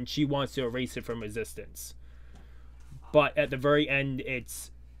 and she wants to erase it from existence. But at the very end,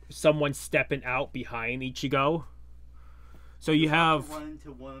 it's someone stepping out behind Ichigo. So you have... Run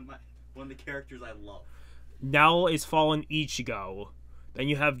into one of the characters I love. Nell is following Ichigo. Then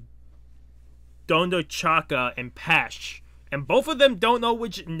you have Dondo Chaka and Pesh. And both of them don't know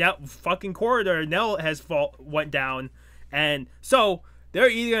which fucking corridor Nell has went down. And so they're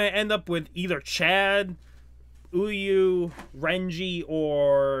either going to end up with either Chad, Uyu, Renji,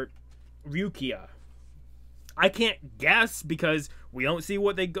 or Ryukia. I can't guess because we don't see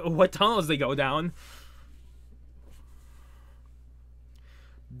what tunnels they go down.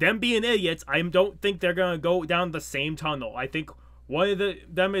 Them being idiots, I don't think they're going to go down the same tunnel. I think One of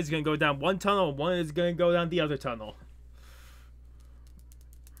them is going to go down one tunnel, and one is going to go down the other tunnel.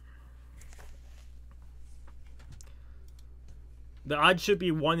 The odds should be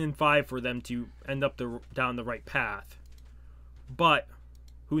 1 in 5 for them to end up down the right path. But,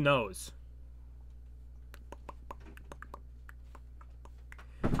 who knows?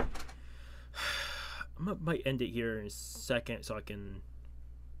 I might end it here in a second so I can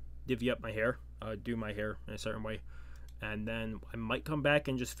divvy up my hair. Do my hair in a certain way. And then I might come back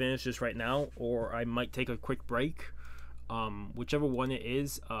and just finish this right now. Or I might take a quick break. Whichever one it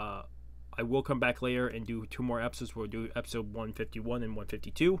is. I will come back later and do 2 more episodes. We'll do episode 151 and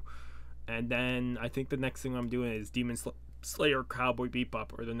 152. And then I think the next thing I'm doing is Demon Slayer Cowboy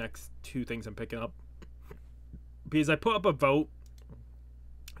Bebop are the next 2 things I'm picking up. Because I put up a vote.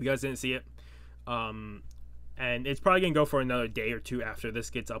 You guys didn't see it. And it's probably going to go for another day or 2 after this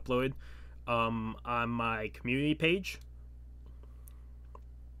gets uploaded. On my community page.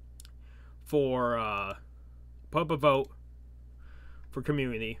 For, put up a vote for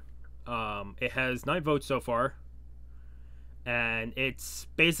community. It has 9 votes so far, and it's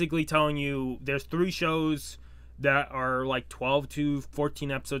basically telling you there's 3 shows that are like 12 to 14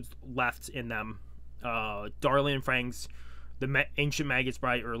 episodes left in them. Darling and Franks, the Ancient Maggot's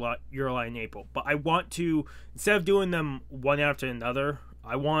Bride, or Euroli in April. But I want to, instead of doing them one after another,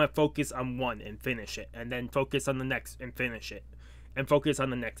 I want to focus on one and finish it, and then focus on the next and finish it, and focus on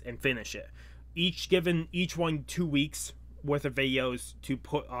the next and finish it. Giving each one 2 weeks worth of videos to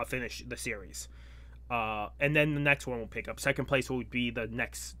finish the series, and then the next one will pick up. Second place will be the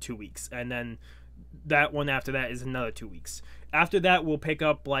next 2 weeks, and then that one after that is another 2 weeks. After that, we'll pick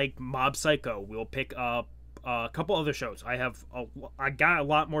up like Mob Psycho. We'll pick up a couple other shows. I got a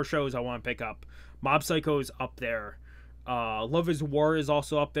lot more shows I want to pick up. Mob Psycho is up there. Love is War is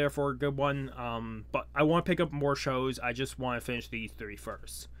also up there for a good one. But I want to pick up more shows. I just want to finish these 3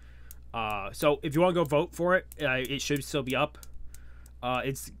 first. So if you want to go vote for it, it should still be up.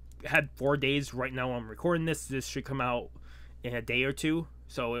 It's had 4 days right now. I'm recording this. This should come out in a day or 2,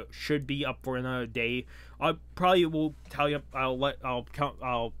 so it should be up for another day. I probably will tell you.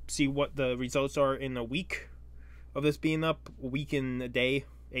 I'll see what the results are in a week of this being up. A week in a day,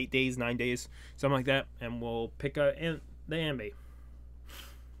 8 days, 9 days, something like that, and we'll pick the anime.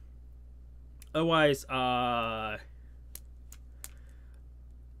 Otherwise, I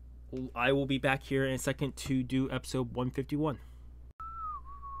will be back here in a second to do episode 151.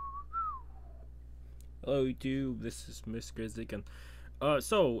 Hello YouTube, this is Miss Grizzly again.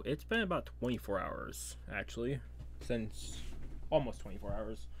 So, it's been about 24 hours, actually, almost 24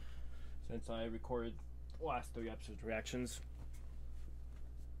 hours, since I recorded the last 3 episodes reactions.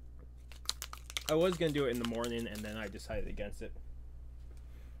 I was going to do it in the morning, and then I decided against it.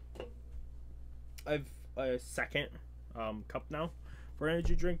 I've a second cup now for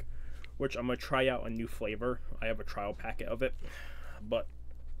energy drink, which I'm going to try out a new flavor. I have a trial packet of it, but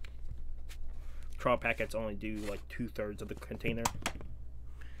trial packets only do like 2/3 of the container.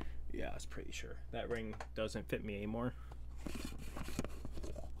 Yeah, I was pretty sure. That ring doesn't fit me anymore.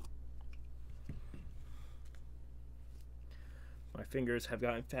 My fingers have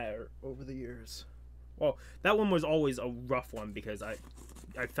gotten fatter over the years. Well, that one was always a rough one because I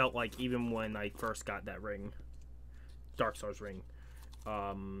felt like even when I first got that ring, Dark Souls ring,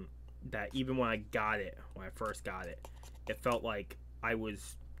 that even when I got it, when I first got it, it felt like I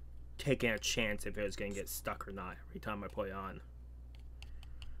was taking a chance if it was going to get stuck or not every time I put it on.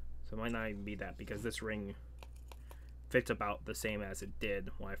 So it might not even be that, because this ring fits about the same as it did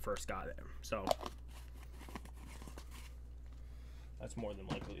when I first got it. So that's more than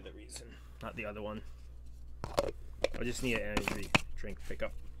likely the reason, not the other one. I just need an energy drink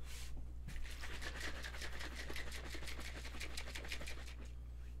pickup.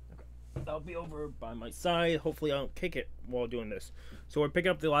 I'll be over by my side. Hopefully I don't kick it while doing this. So we're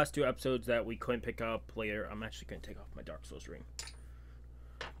picking up the last 2 episodes that we couldn't pick up later. I'm actually going to take off my Dark Souls ring,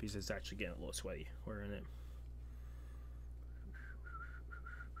 because it's actually getting a little sweaty wearing it.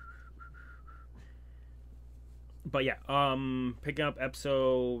 But yeah, picking up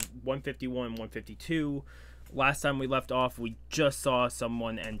episode 151, 152. Last time we left off, we just saw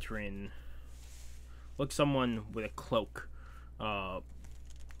someone entering. Look, someone with a cloak.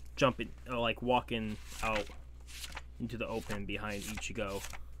 Jumping, like walking out into the open behind Ichigo.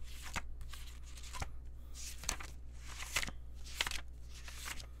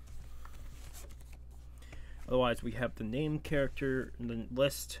 Otherwise, we have the name character in the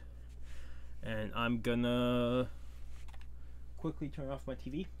list, and I'm gonna quickly turn off my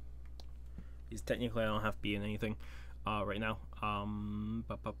TV, because technically I don't have to be in anything right now.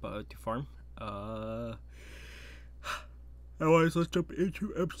 To farm. Otherwise, let's jump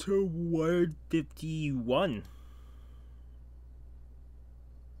into episode 151.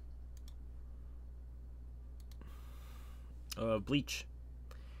 Bleach.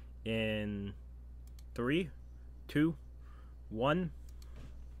 In 3, 2, 1.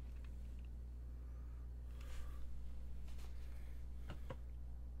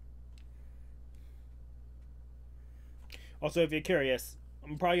 Also, if you're curious,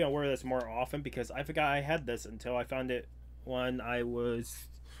 I'm probably gonna wear this more often because I forgot I had this until I found it when I was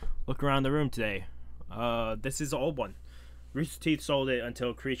looking around the room today. This is the old one. Rooster Teeth sold it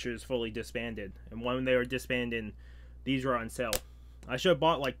until Creatures fully disbanded, and when they were disbanding, these were on sale. I should have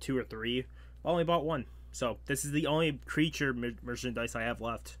bought like 2 or 3. I only bought 1, so this is the only Creature merchandise I have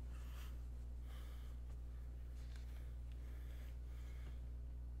left.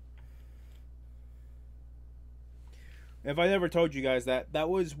 If I never told you guys that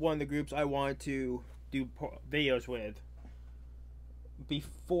was one of the groups I wanted to do videos with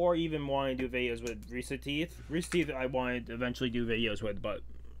before even wanting to do videos with Rooster Teeth. Rooster Teeth I wanted to eventually do videos with, but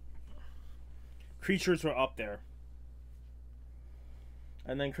Creatures were up there.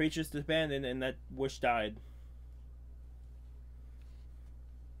 And then Creatures disbanded and that wish died.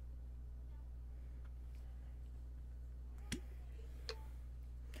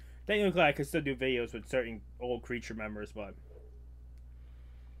 Technically, I could still do videos with certain old Creature members, but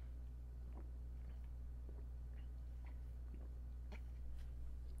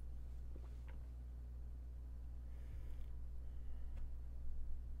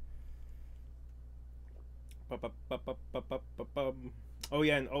oh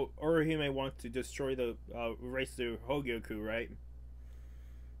yeah, and Orihime wants to destroy the race to Hogyoku, right?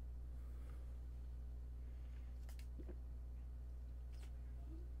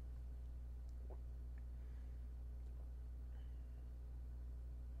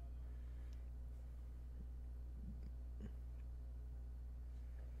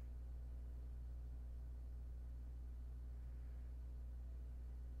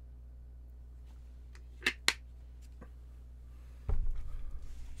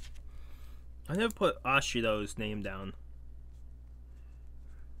 I never put Ashido's name down.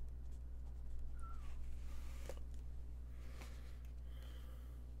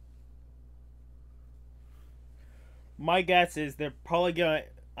 My guess is they're probably gonna.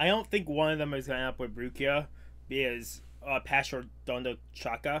 I don't think one of them is gonna end up with Rukia because Pastor Dondo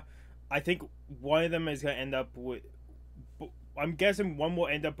Chaka. I think one of them is gonna end up with. I'm guessing one will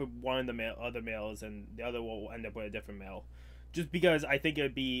end up with one of the other males, and the other will end up with a different male. Just because I think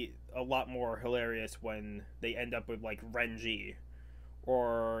it'd be a lot more hilarious when they end up with like Renji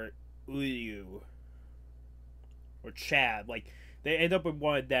or Uyu or Chad. Like they end up with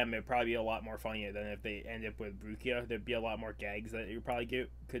one of them, it'd probably be a lot more funnier than if they end up with Rukia. There'd be a lot more gags that you probably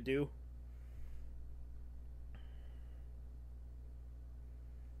could do.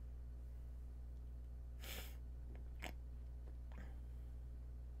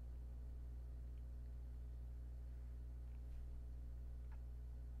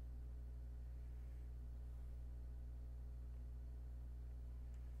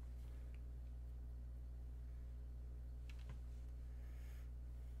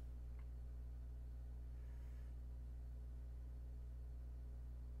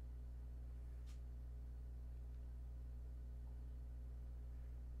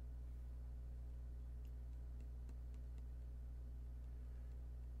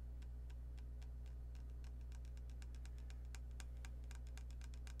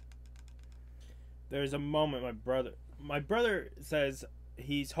 There's a moment my brother says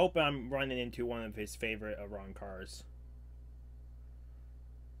he's hoping I'm running into one of his favorite Arrancars.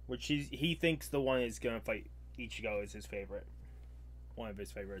 Which he thinks the one is gonna fight Ichigo is his favorite. One of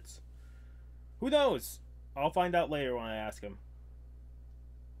his favorites. Who knows? I'll find out later when I ask him.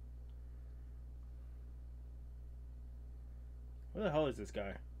 Where the hell is this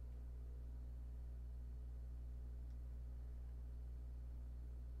guy?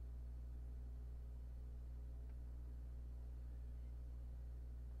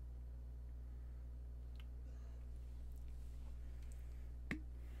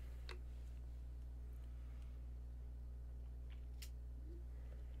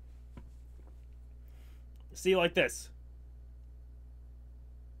 See, like this.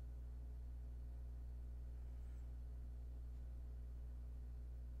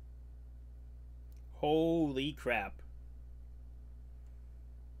 Holy crap.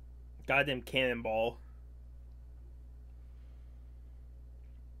 Goddamn cannonball.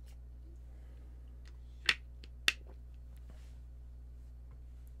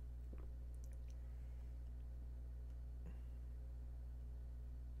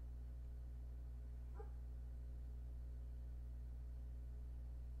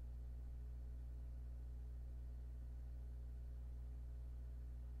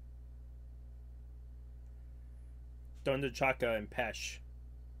 Thunder Chaka and Pesh.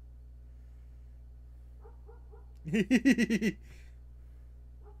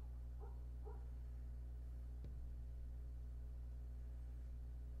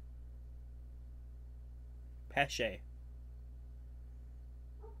 Peshe.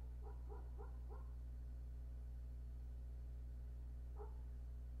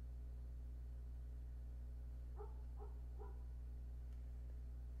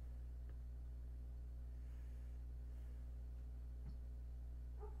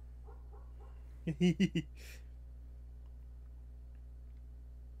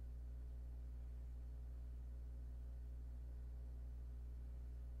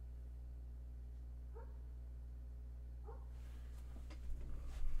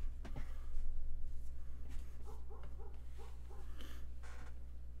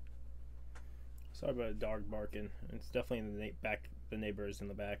 Sorry about the dog barking. It's definitely in the back. The neighbors in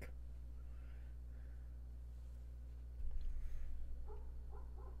the back.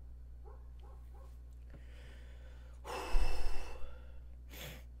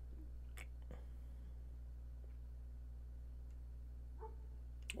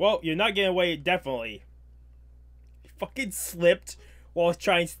 Well, you're not getting away, definitely. You fucking slipped while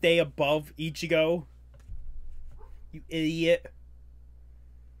trying to stay above Ichigo. You idiot.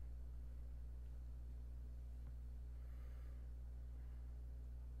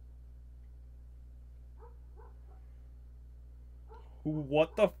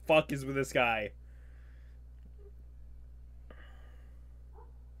 What the fuck is with this guy?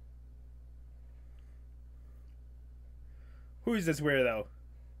 Who is this weirdo?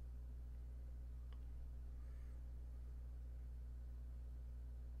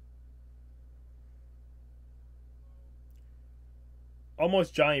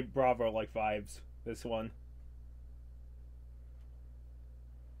 Almost Johnny Bravo like vibes, this one.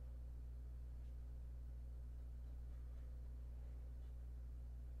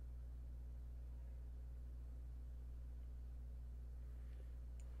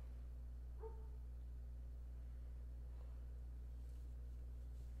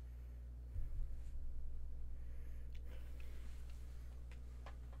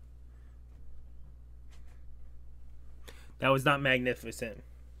 That was not magnificent.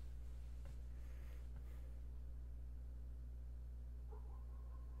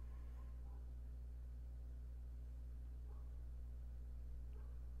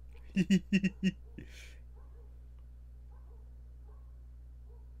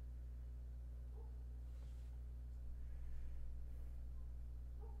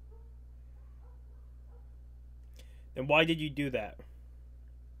 Then why did you do that?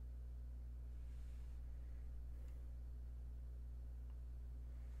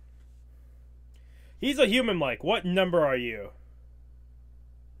 He's a human, like. What number are you?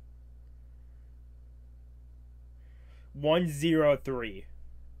 103.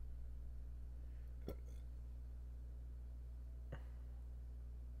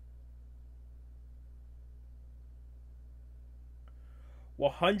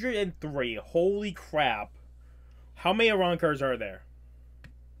 $103. Holy crap. How many Arrancars are there?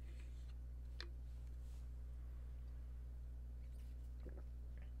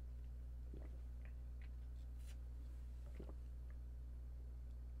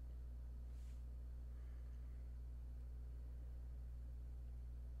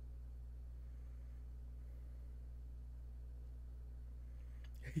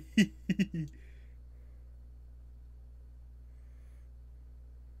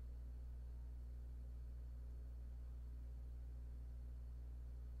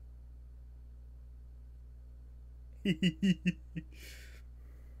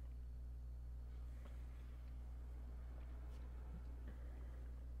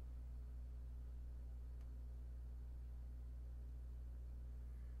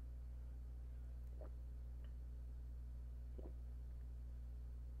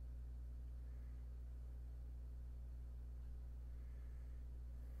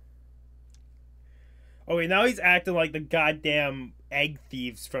 Okay, now he's acting like the goddamn egg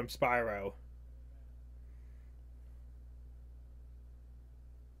thieves from Spyro.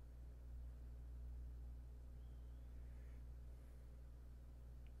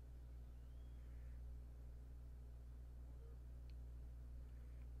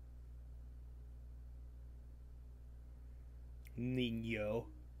 Nino.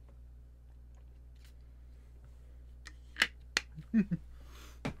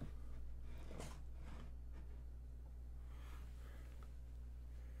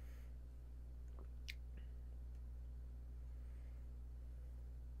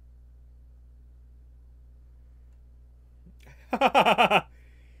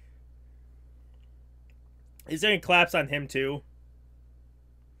 Is there any claps on him too?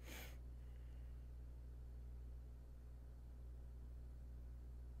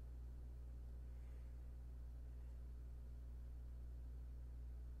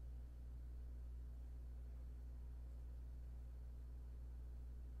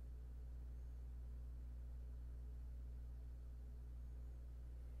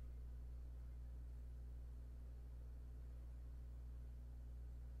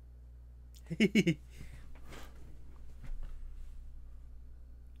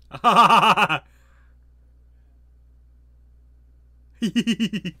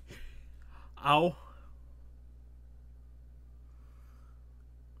 Ow.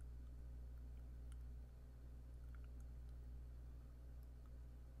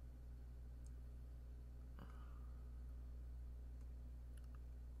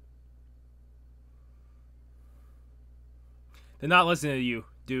 They're not listening to you,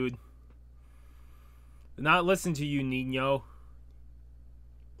 dude. They're not listening to you, Nino.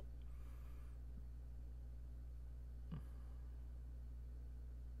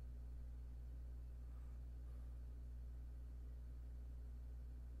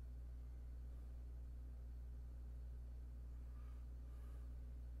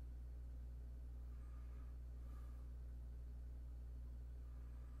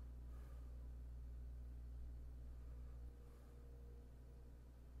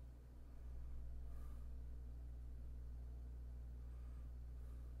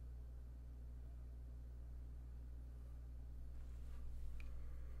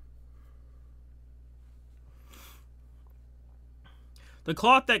 The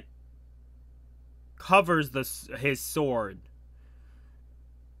cloth that covers his sword.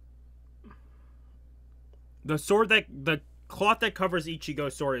 The cloth that covers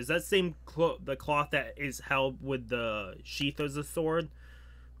Ichigo's sword, is that same the cloth that is held with the sheath of the sword?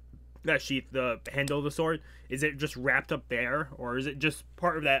 That sheath, the handle of the sword, is it just wrapped up there, or is it just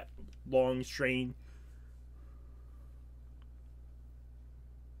part of that long strain?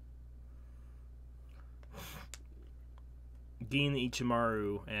 Gin,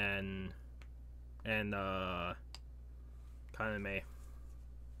 Ichimaru, and Kaname.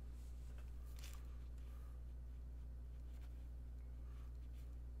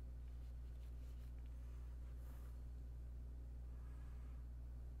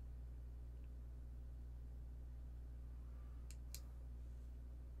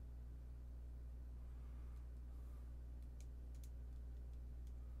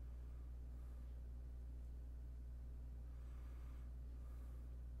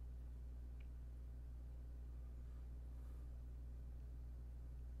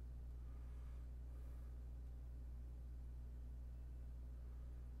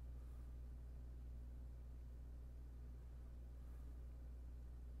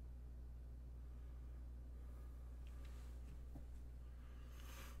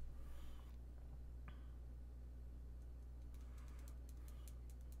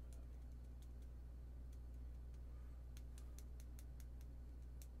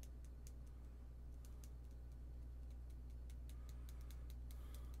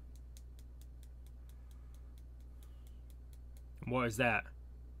 What is that?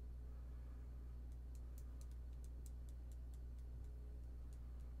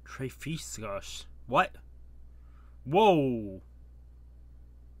 Trefiscus. What? Whoa.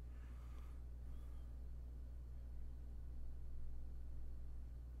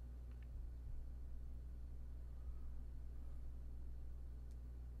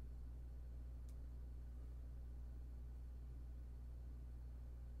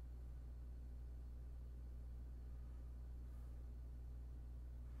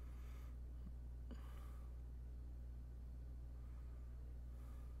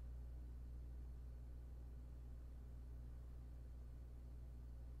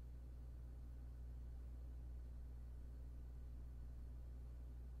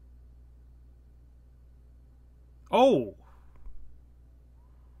 Oh.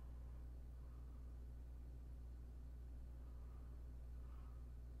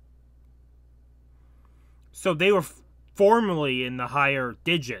 So they were formerly in the higher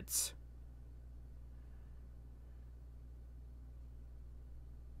digits.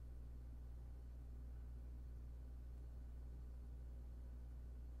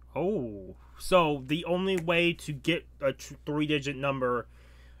 Oh. So the only way to get a 3-digit number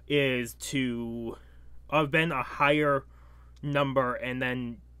is to have been a higher number and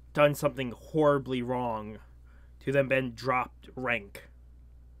then done something horribly wrong to then been dropped rank.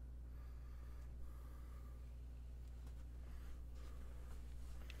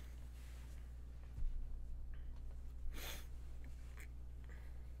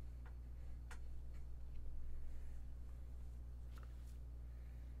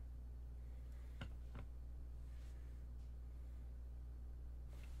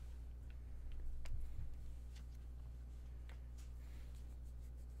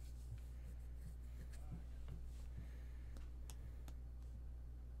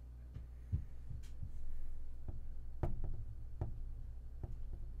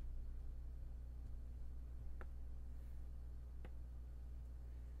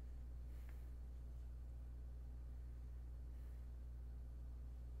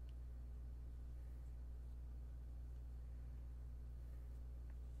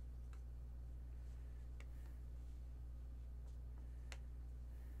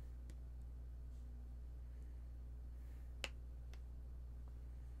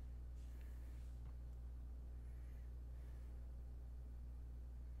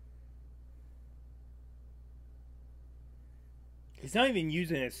 He's not even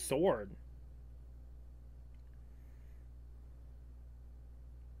using his sword.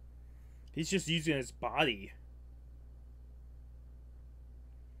 He's just using his body.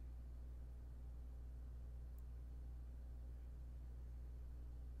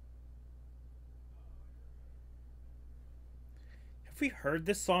 Have we heard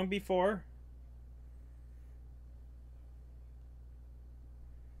this song before?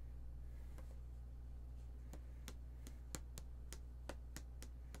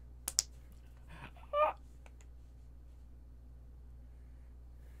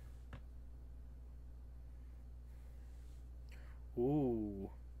 Ooh.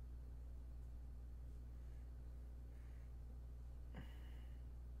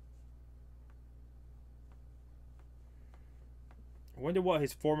 I wonder what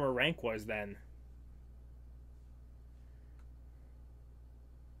his former rank was then.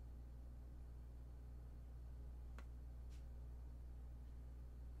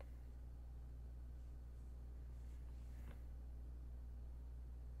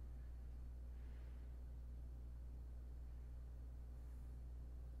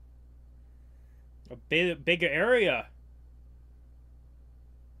 A bigger area.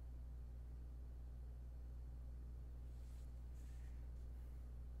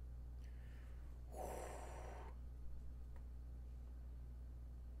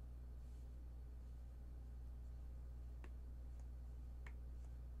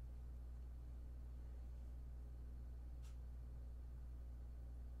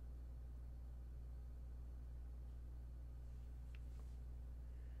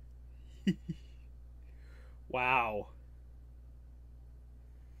 Wow.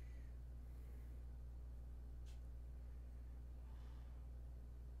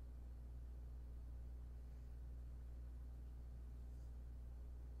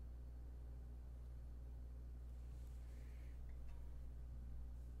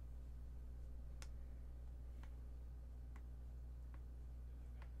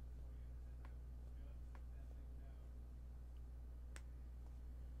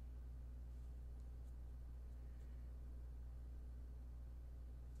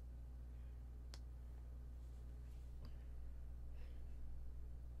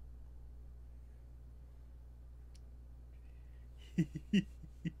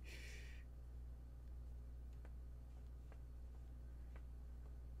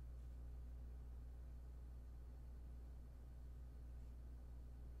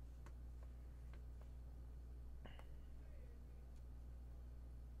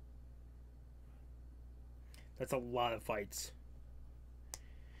 That's a lot of fights.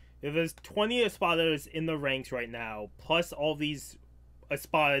 If there's 20 Espadas in the ranks right now, plus all these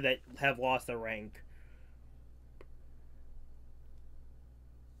Espada that have lost their rank.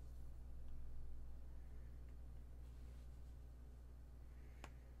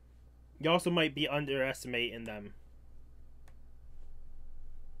 You also might be underestimating them.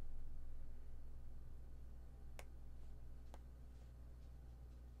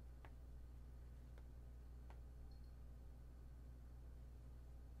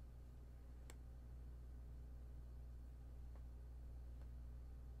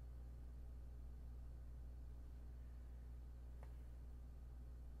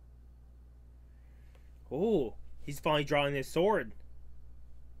 Oh, he's finally drawing his sword.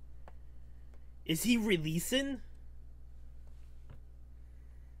 Is he releasing?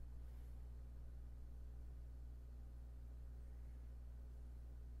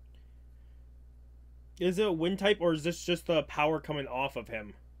 Is it a wind type, or is this just the power coming off of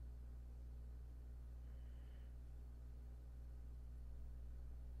him?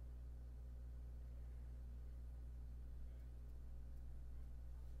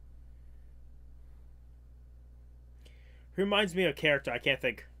 He reminds me of a character. I can't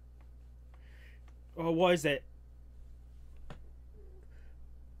think. Oh, what is it?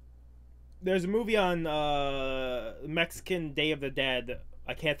 There's a movie on Mexican Day of the Dead.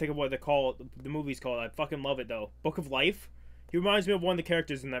 I can't think of what the movie's called. I fucking love it though. Book of Life. He reminds me of one of the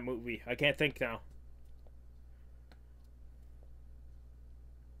characters in that movie. I can't think now.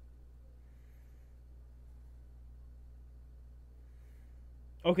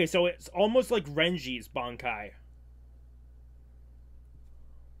 Okay, so it's almost like Renji's Bankai.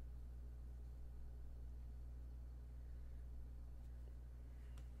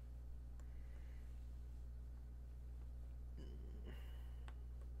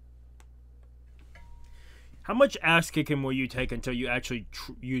 How much ass kicking will you take until you actually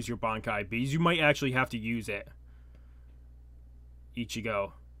use your Bankai? Because you might actually have to use it.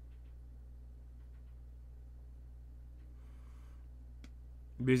 Ichigo.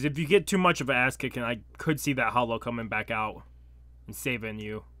 Because if you get too much of an ass kicking, I could see that hollow coming back out. and saving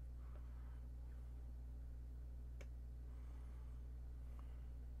you.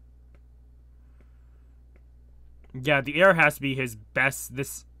 Yeah, the air has to be his best.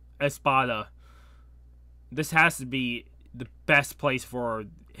 This Espada. This has to be the best place for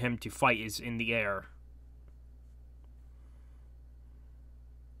him to fight, is in the air.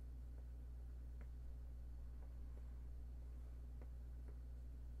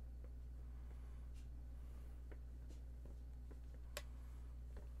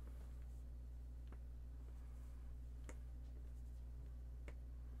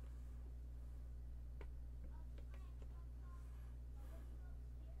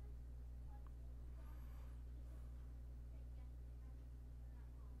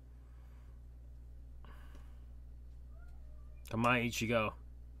 Come on, Ichigo.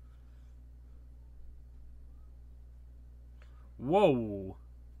 Whoa.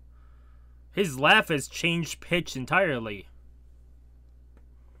 His laugh has changed pitch entirely.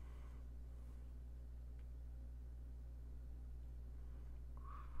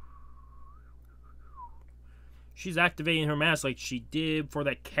 She's activating her mask like she did for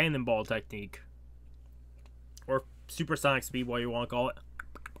that cannonball technique. Or supersonic speed, what you want to call it.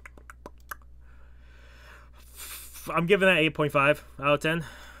 I'm giving that 8.5 out of 10.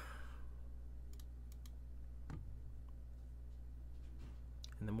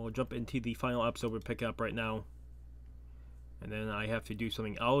 And then we'll jump into the final episode we're picking up right now. And then I have to do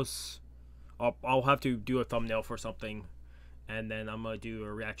something else. I'll have to do a thumbnail for something. And then I'm going to do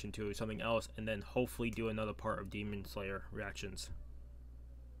a reaction to something else. And then hopefully do another part of Demon Slayer reactions.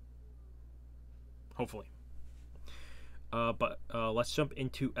 Hopefully. But let's jump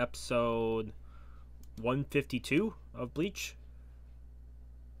into episode 152 of Bleach.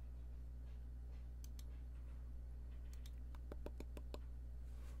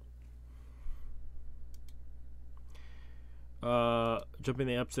 Jumping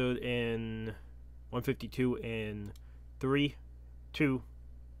the episode in 152 in 3, 2,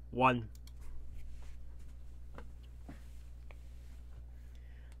 1.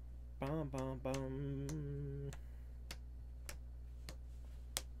 Bum, bum, bum.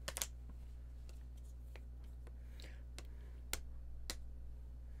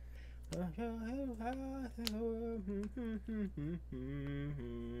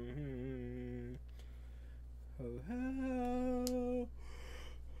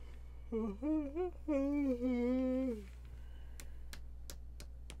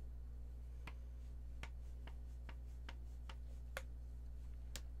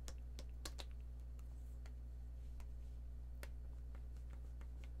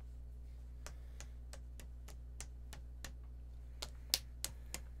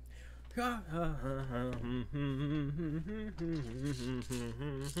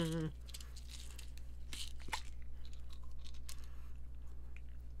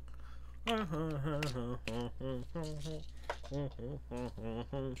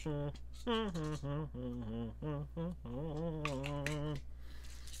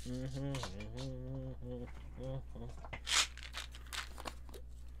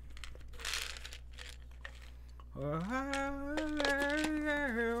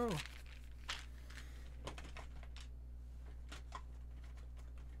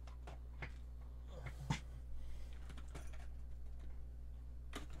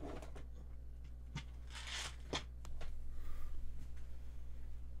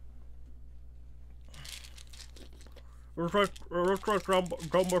 Looks like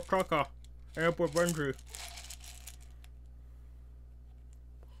Gumbo Chaka. Airport Benji.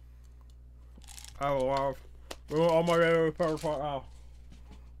 Oh wow. We're on my way to the right now.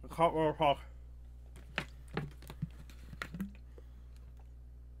 I can't really talk.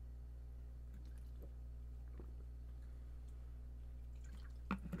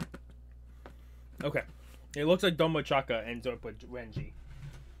 Okay. It looks like Dumbo Chaka ends up with Renji.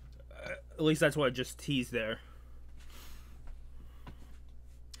 At least that's what it just teased there.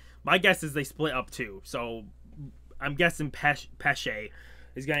 My guess is they split up too, so I'm guessing Pesce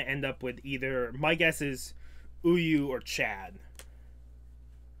is going to end up with either, my guess is Uyu or Chad.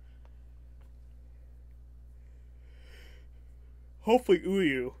 Hopefully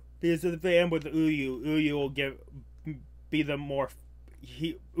Uyu, because if they end with Uyu, Uyu will be the more,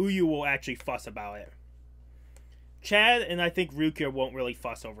 Uyu will actually fuss about it. Chad and I think Rukia won't really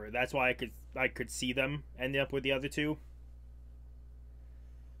fuss over it. That's why I could see them ending up with the other two.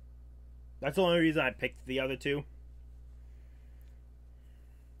 That's the only reason I picked the other two.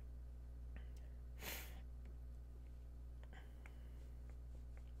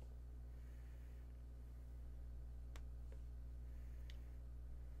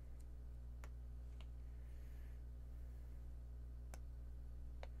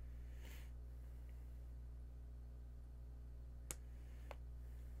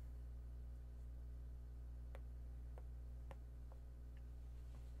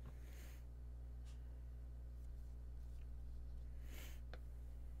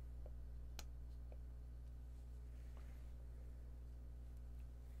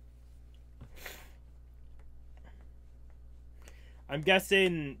 I'm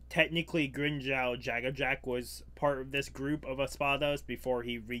guessing technically Grinjao Jagajak was part of this group of Espadas before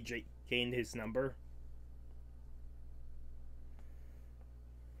he regained his number.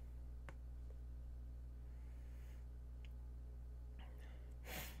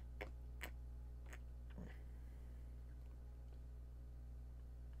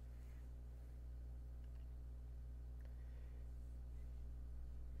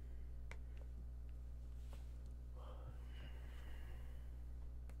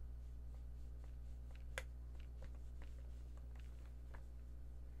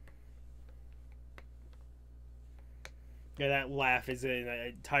 Yeah, that laugh is in an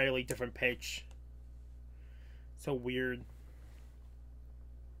entirely different pitch. So weird.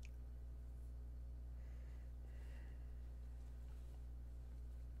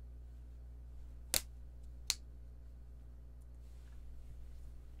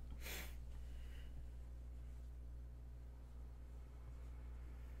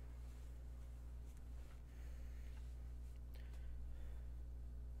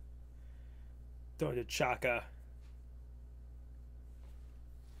 Throw to Chaka.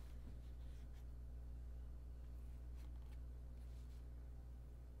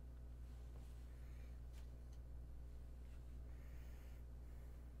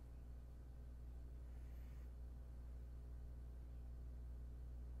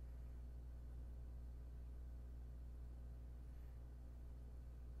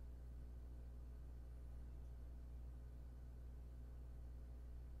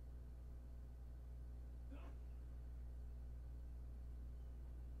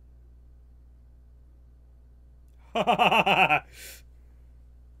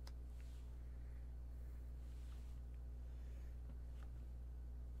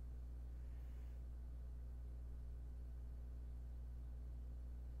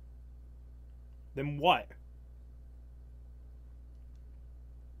 Then what?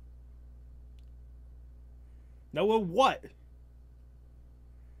 Noah, what?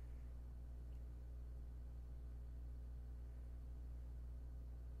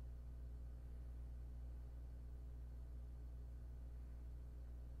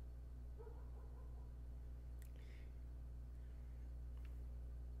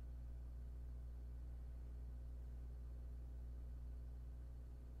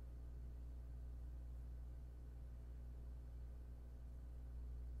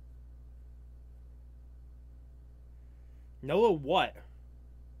 Noah, what?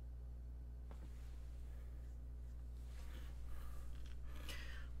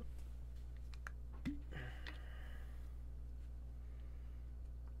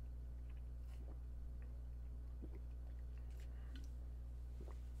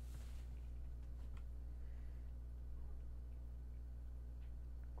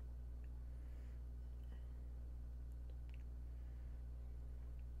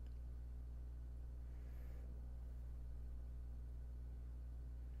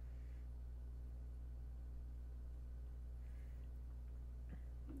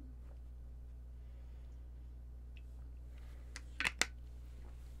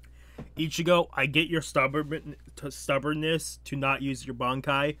 Ichigo, I get your stubbornness to not use your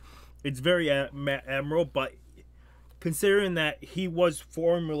Bankai. It's very admirable, but considering that he was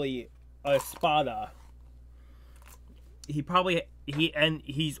formerly a Espada,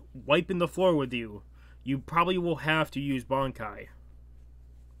 he's wiping the floor with you. You probably will have to use Bankai.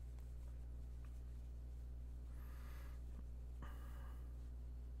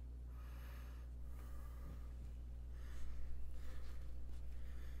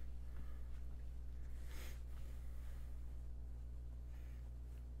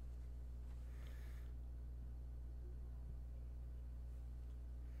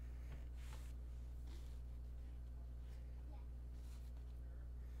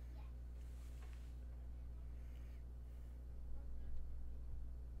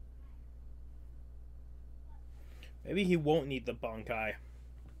 Maybe he won't need the Bankai.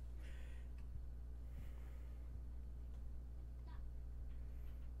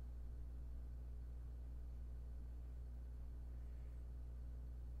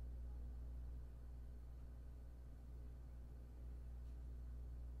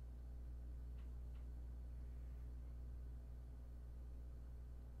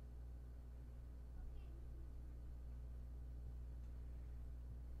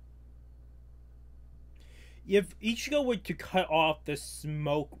 If Ichigo were to cut off the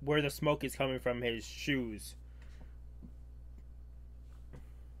smoke, where the smoke is coming from his shoes,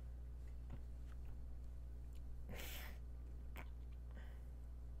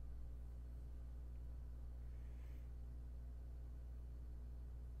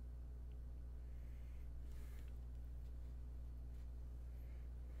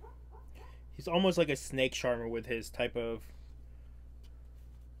 He's almost like a snake charmer with his type of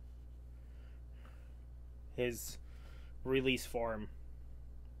his release form.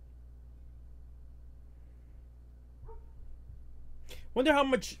 Wonder how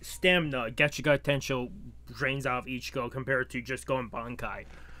much stamina Getsuga Tensho drains out of Ichigo compared to just going Bankai.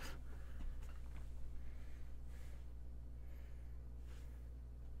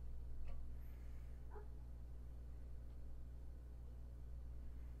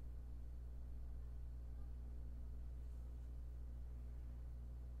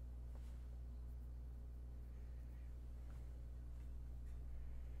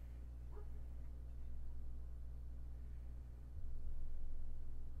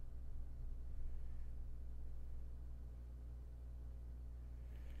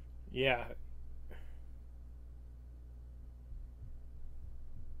 Yeah.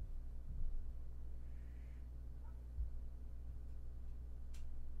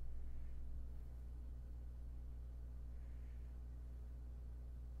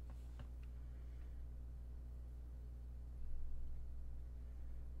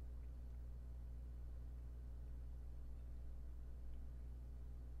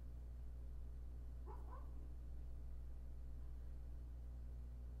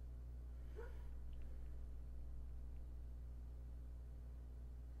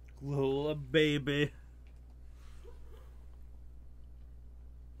 Little baby.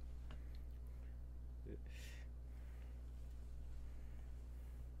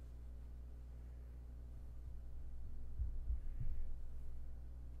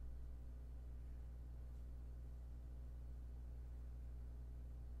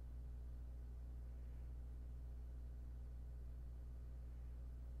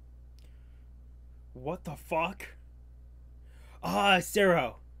 What the fuck? Ah,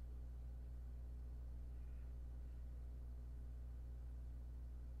 Zero.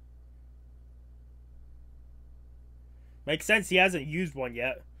 Makes sense he hasn't used one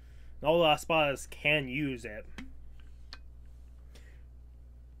yet. All the espadas can use it.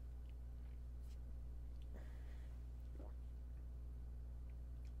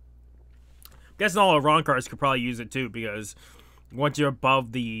 Guessing all Arrancars could probably use it too, because once you're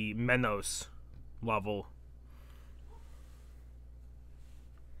above the Menos level.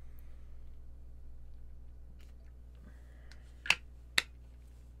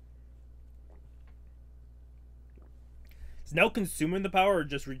 Is Nell consuming the power or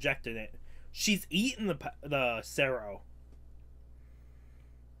just rejecting it? She's eating the Sero.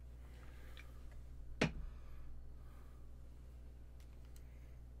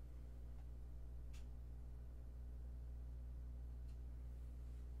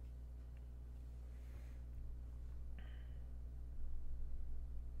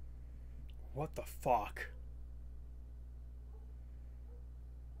 What the fuck?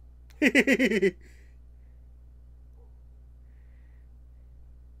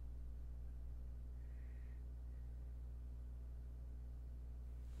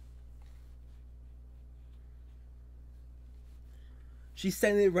 She's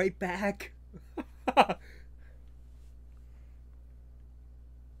sending it right back.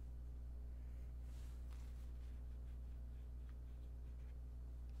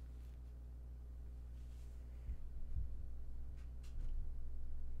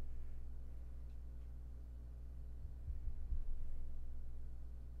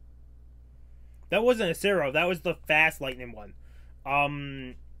 That wasn't a Zero. That was the fast lightning one.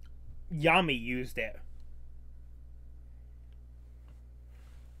 Yami used it.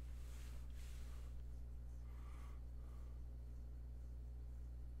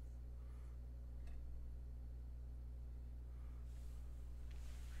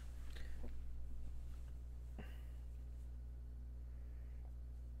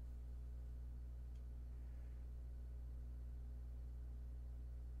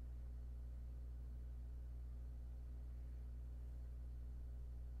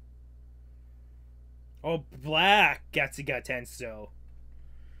 Oh, Black Getsuga Tensho.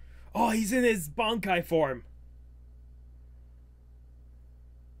 Oh, he's in his Bankai form.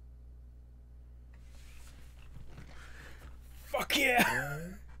 Fuck yeah!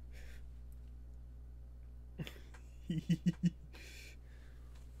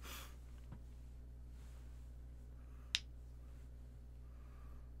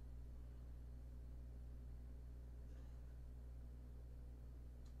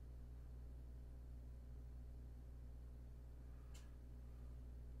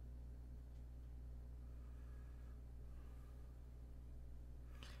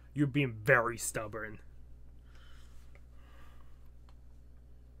 You're being very stubborn.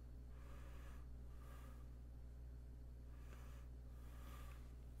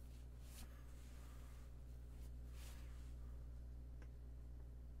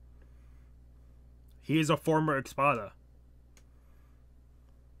 He is a former Espada.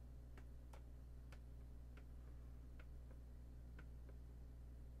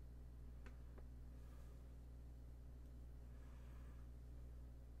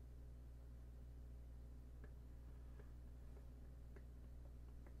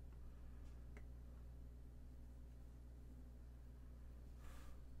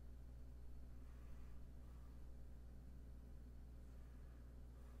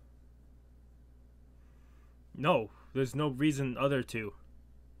 No, there's no reason other to.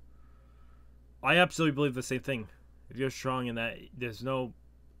 I absolutely believe the same thing. If you're strong in that, there's no...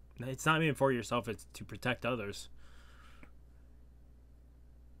 It's not even for yourself, it's to protect others.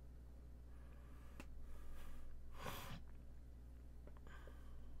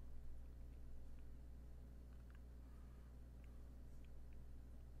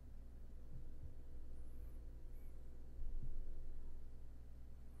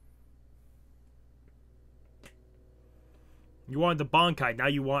 You wanted the Bankai, now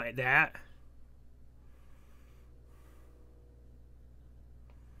you want that?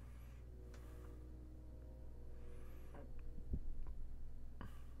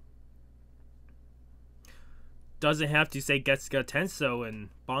 Doesn't have to say Getsuga Tenso in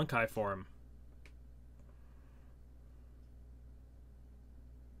Bankai form.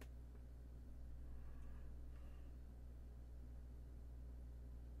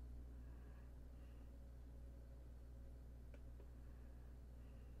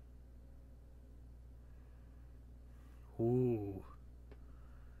 Ooh.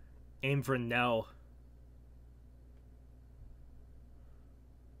 Aim for Nell.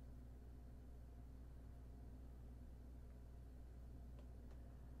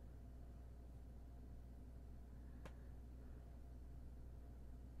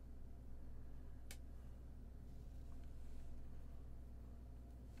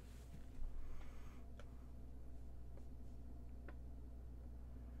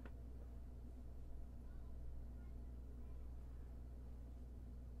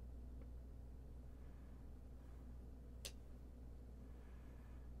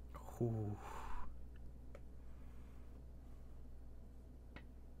 Ooh.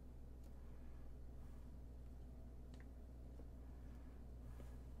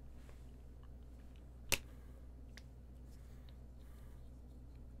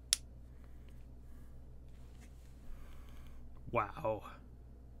 Wow.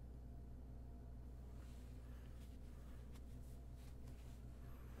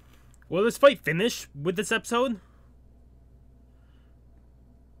 Will this fight finish with this episode?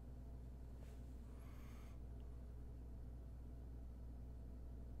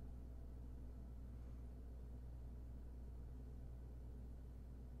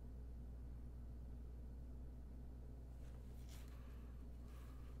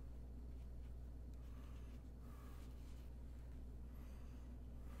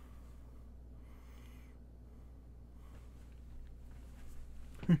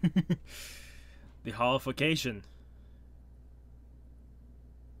 The holification.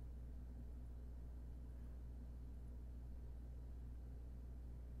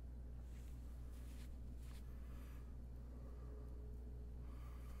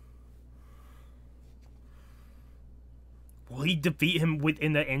 Will he defeat him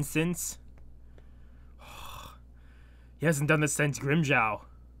within the instance? He hasn't done this since Grimjow.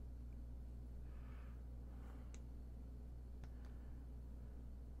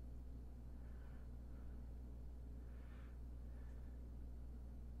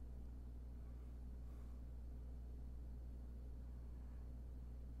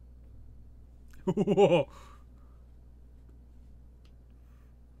 Whoa.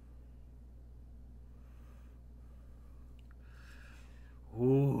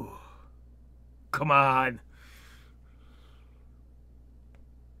 Ooh. Come on.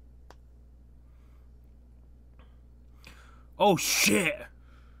 Oh shit.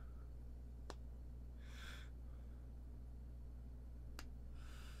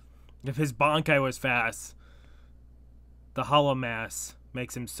 If his Bankai was fast, the Hollow Mass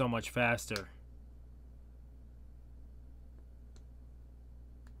makes him so much faster.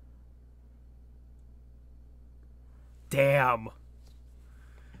 Damn.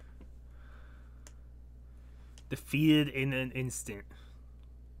 Defeated in an instant.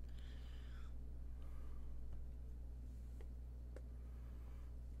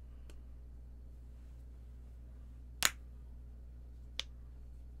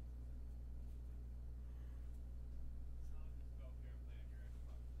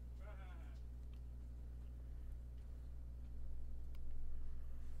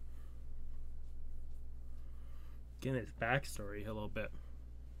 Getting his backstory a little bit.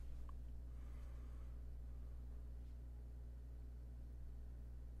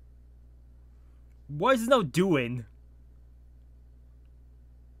 What is no doing?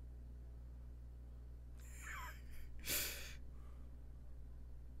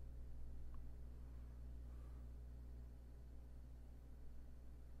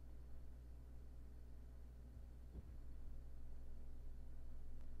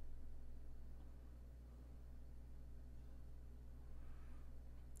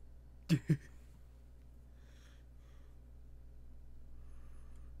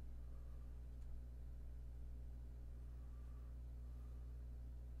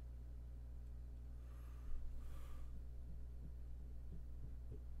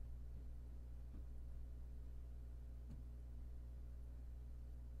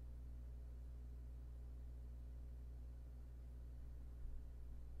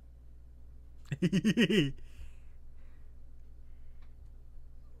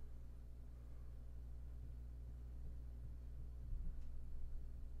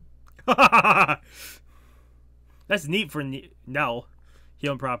 That's neat for Nell.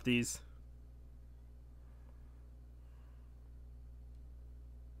 Healing properties.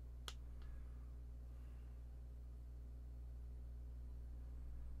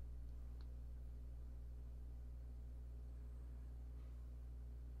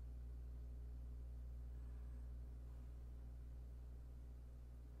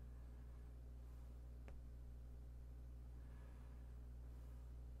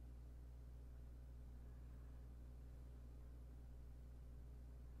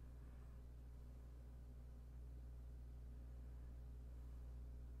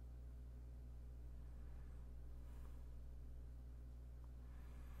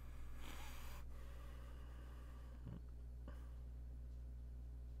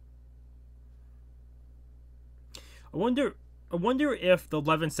 I wonder if the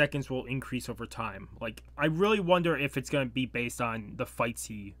 11 seconds will increase over time. Like, I really wonder if it's going to be based on the fights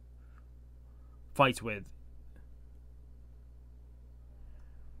he fights with.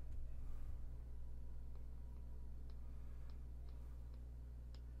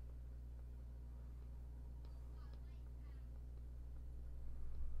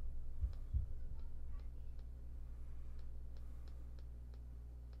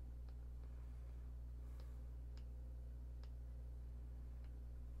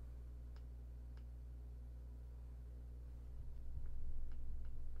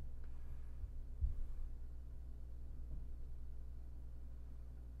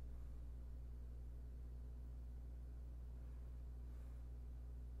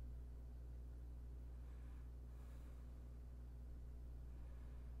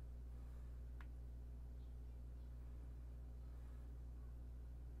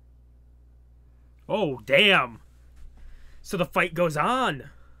 Oh, damn. So the fight goes on.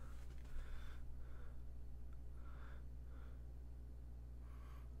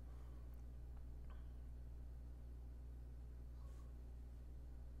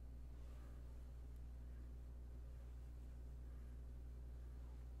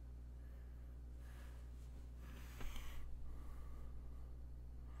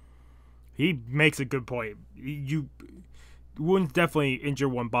 He makes a good point. You wounds definitely injure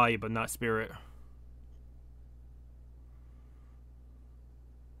one body, but not spirit.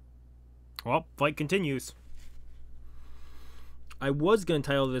 Well, fight continues. I was gonna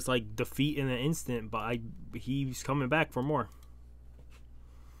title this like defeat in an instant, but he's coming back for more.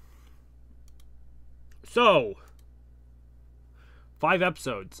 So 5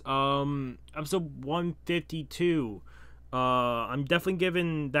 episodes. Episode 152. I'm definitely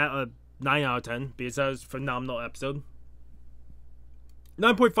giving that a 9 out of 10 because that was a phenomenal episode.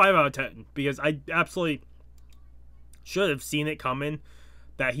 9.5 out of 10 because I absolutely should have seen it coming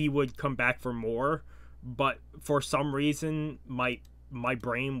that he would come back for more, but for some reason my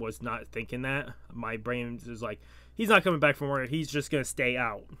brain was not thinking that. My brain was like, he's not coming back for more, he's just gonna stay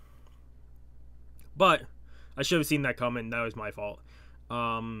out. But I should have seen that coming. That was my fault.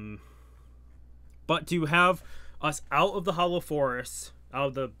 But to have us out of the Hollow Forest, out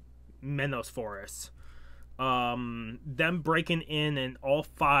of the Menos Forest, them breaking in and all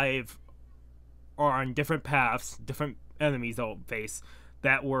 5 are on different paths, different enemies they'll face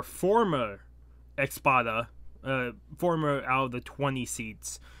that were former Espada, former out of the 20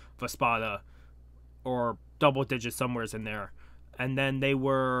 seats of Espada, or double digits somewheres in there, and then they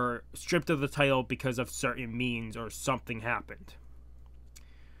were stripped of the title because of certain means or something happened.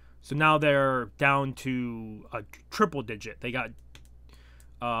 So now they're down to a triple digit. They got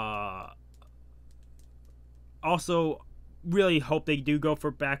also really hope they do go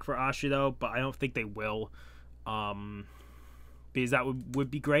back for Ashido, but I don't think they will. Because that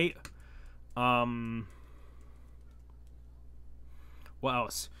would be great. What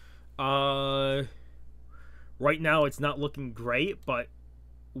else? Right now, it's not looking great, but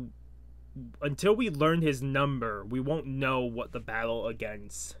until we learn his number, we won't know what the battle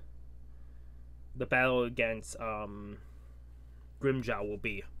against Grimjow will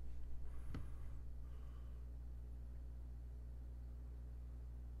be.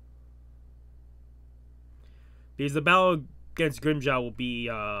 Because the battle against Grimjow will be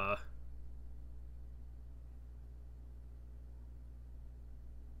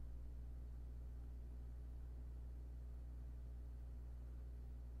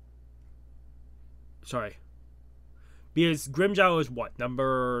sorry. Because Grimjow is what?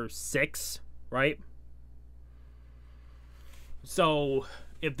 Number 6, right? So,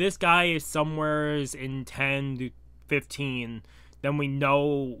 if this guy is somewhere in 10 to 15, then we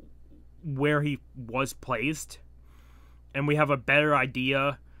know where he was placed. And we have a better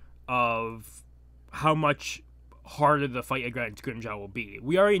idea of how much harder the fight against Grimjow will be.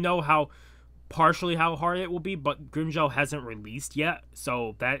 We already know partially how hard it will be, but Grimjow hasn't released yet,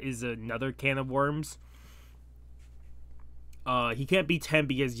 so that is another can of worms. He can't be 10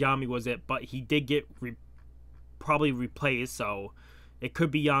 because Yami was it, but he did get probably replaced, so it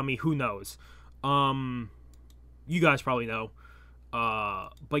could be Yami, who knows. You guys probably know.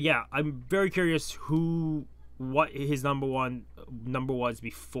 But yeah, I'm very curious what his number was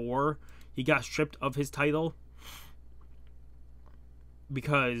before he got stripped of his title,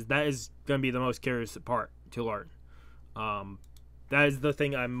 because that is going to be the most curious part to learn. That is the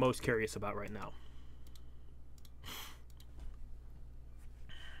thing I'm most curious about right now.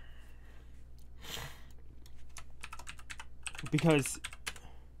 Because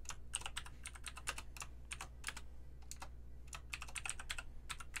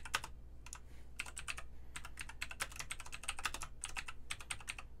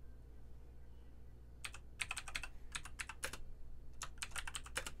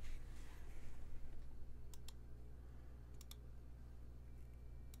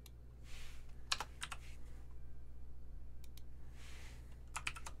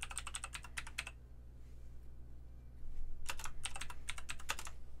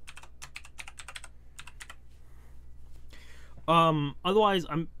otherwise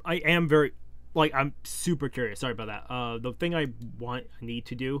I am very, I'm super curious. Sorry about that. The thing I need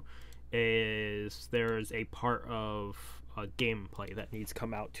to do is there's a part of gameplay that needs to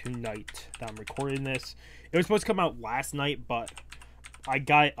come out tonight that I'm recording this. It was supposed to come out last night, but I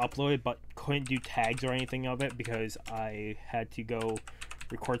got it uploaded but couldn't do tags or anything of it because I had to go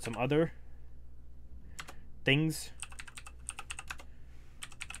record some other things.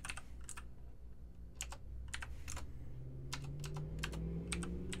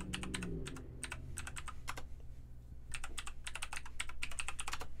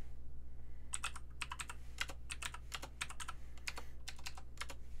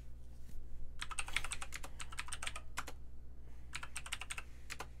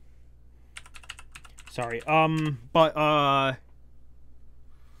 Sorry, but,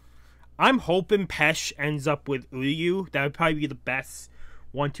 I'm hoping Pesh ends up with Uryu. That would probably be the best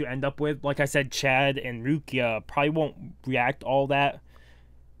one to end up with. Like I said, Chad and Rukia probably won't react all that.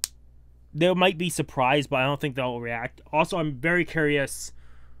 They might be surprised, but I don't think they'll react. Also, I'm very curious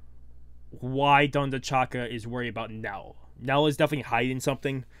why Donda Chaka is worried about Nell. Nell is definitely hiding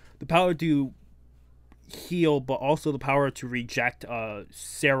something. The power to heal, but also the power to reject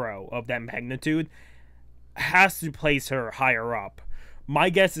Zero of that magnitude has to place her higher up. My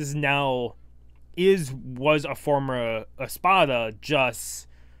guess is Nell was a former Espada, just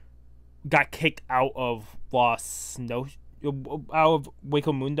got kicked out of out of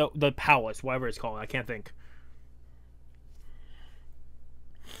Hueco Mundo, the palace, whatever it's called. I can't think.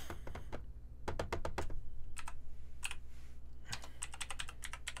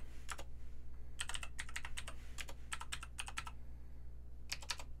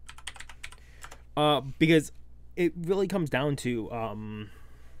 Because it really comes down to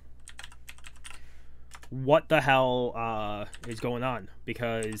what the hell is going on,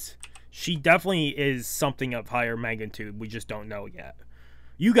 because she definitely is something of higher magnitude. We just don't know yet.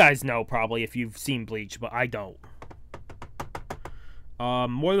 You guys know probably if you've seen Bleach, but I don't.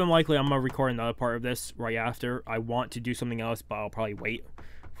 More than likely, I'm gonna record another part of this right after. I want to do something else, but I'll probably wait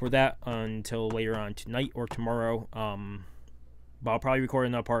for that until later on tonight or tomorrow. But I'll probably record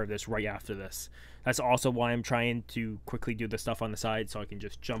another part of this right after this. That's also why I'm trying to quickly do the stuff on the side so I can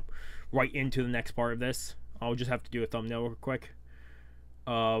just jump right into the next part of this. I'll just have to do a thumbnail real quick.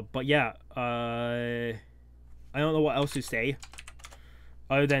 But yeah, I don't know what else to say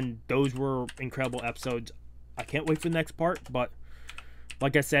other than those were incredible episodes. I can't wait for the next part, but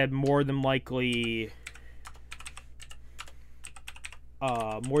like I said, more than likely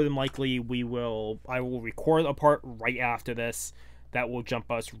more than likely I will record a part right after this that will jump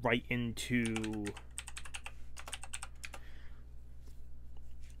us right into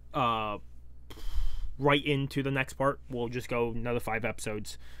the next part. We'll just go another 4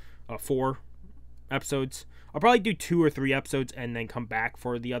 episodes. I'll probably do 2 or 3 episodes and then come back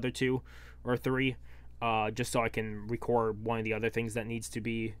for the other 2 or 3, just so I can record one of the other things that needs to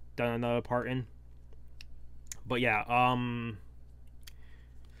be done another part in. But yeah,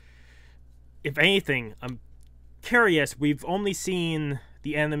 if anything, I'm curious. We've only seen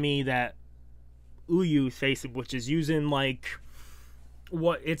the enemy that Uyu faces, which is using like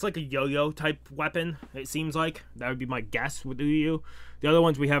it's like a yo-yo type weapon. It seems like that would be my guess with Uyu. The other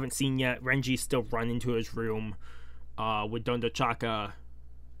ones we haven't seen yet. Renji's still run into his room with Dondo Chaka.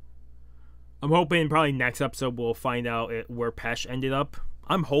 I'm hoping probably next episode we'll find out where Pesh ended up.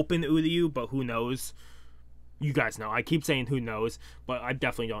 I'm hoping Uyu, but who knows? You guys know. I keep saying who knows, but I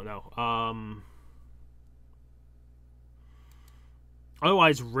definitely don't know.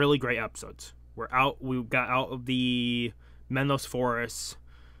 Otherwise, really great episodes. We got out of the Menos forest,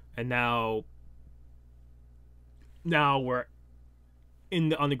 and now we're in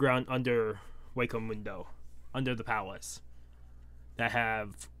the underground under Waco Mundo, under the palace, that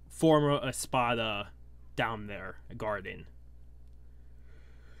have former Espada down there guarding.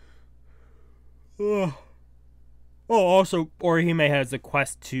 Also, Orihime has a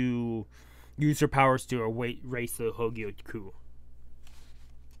quest to use her powers to erase the Hogyo coup,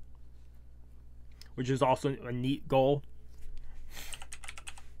 which is also a neat goal.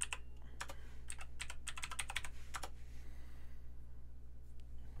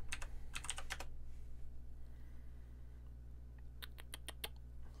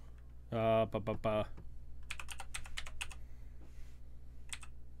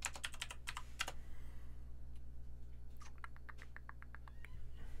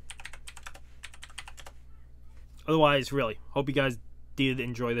 Otherwise, really, hope you guys did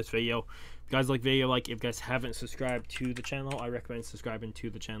enjoy this video. If you guys like video, if you guys haven't subscribed to the channel, I recommend subscribing to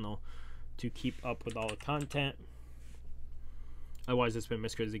the channel to keep up with all the content. Otherwise, it's been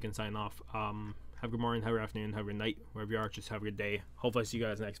Mr. Crazy can sign off. Have a good morning, have a good afternoon, have a good night, wherever you are. Just have a good day. Hopefully, I see you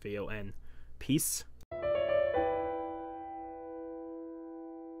guys next video, and peace.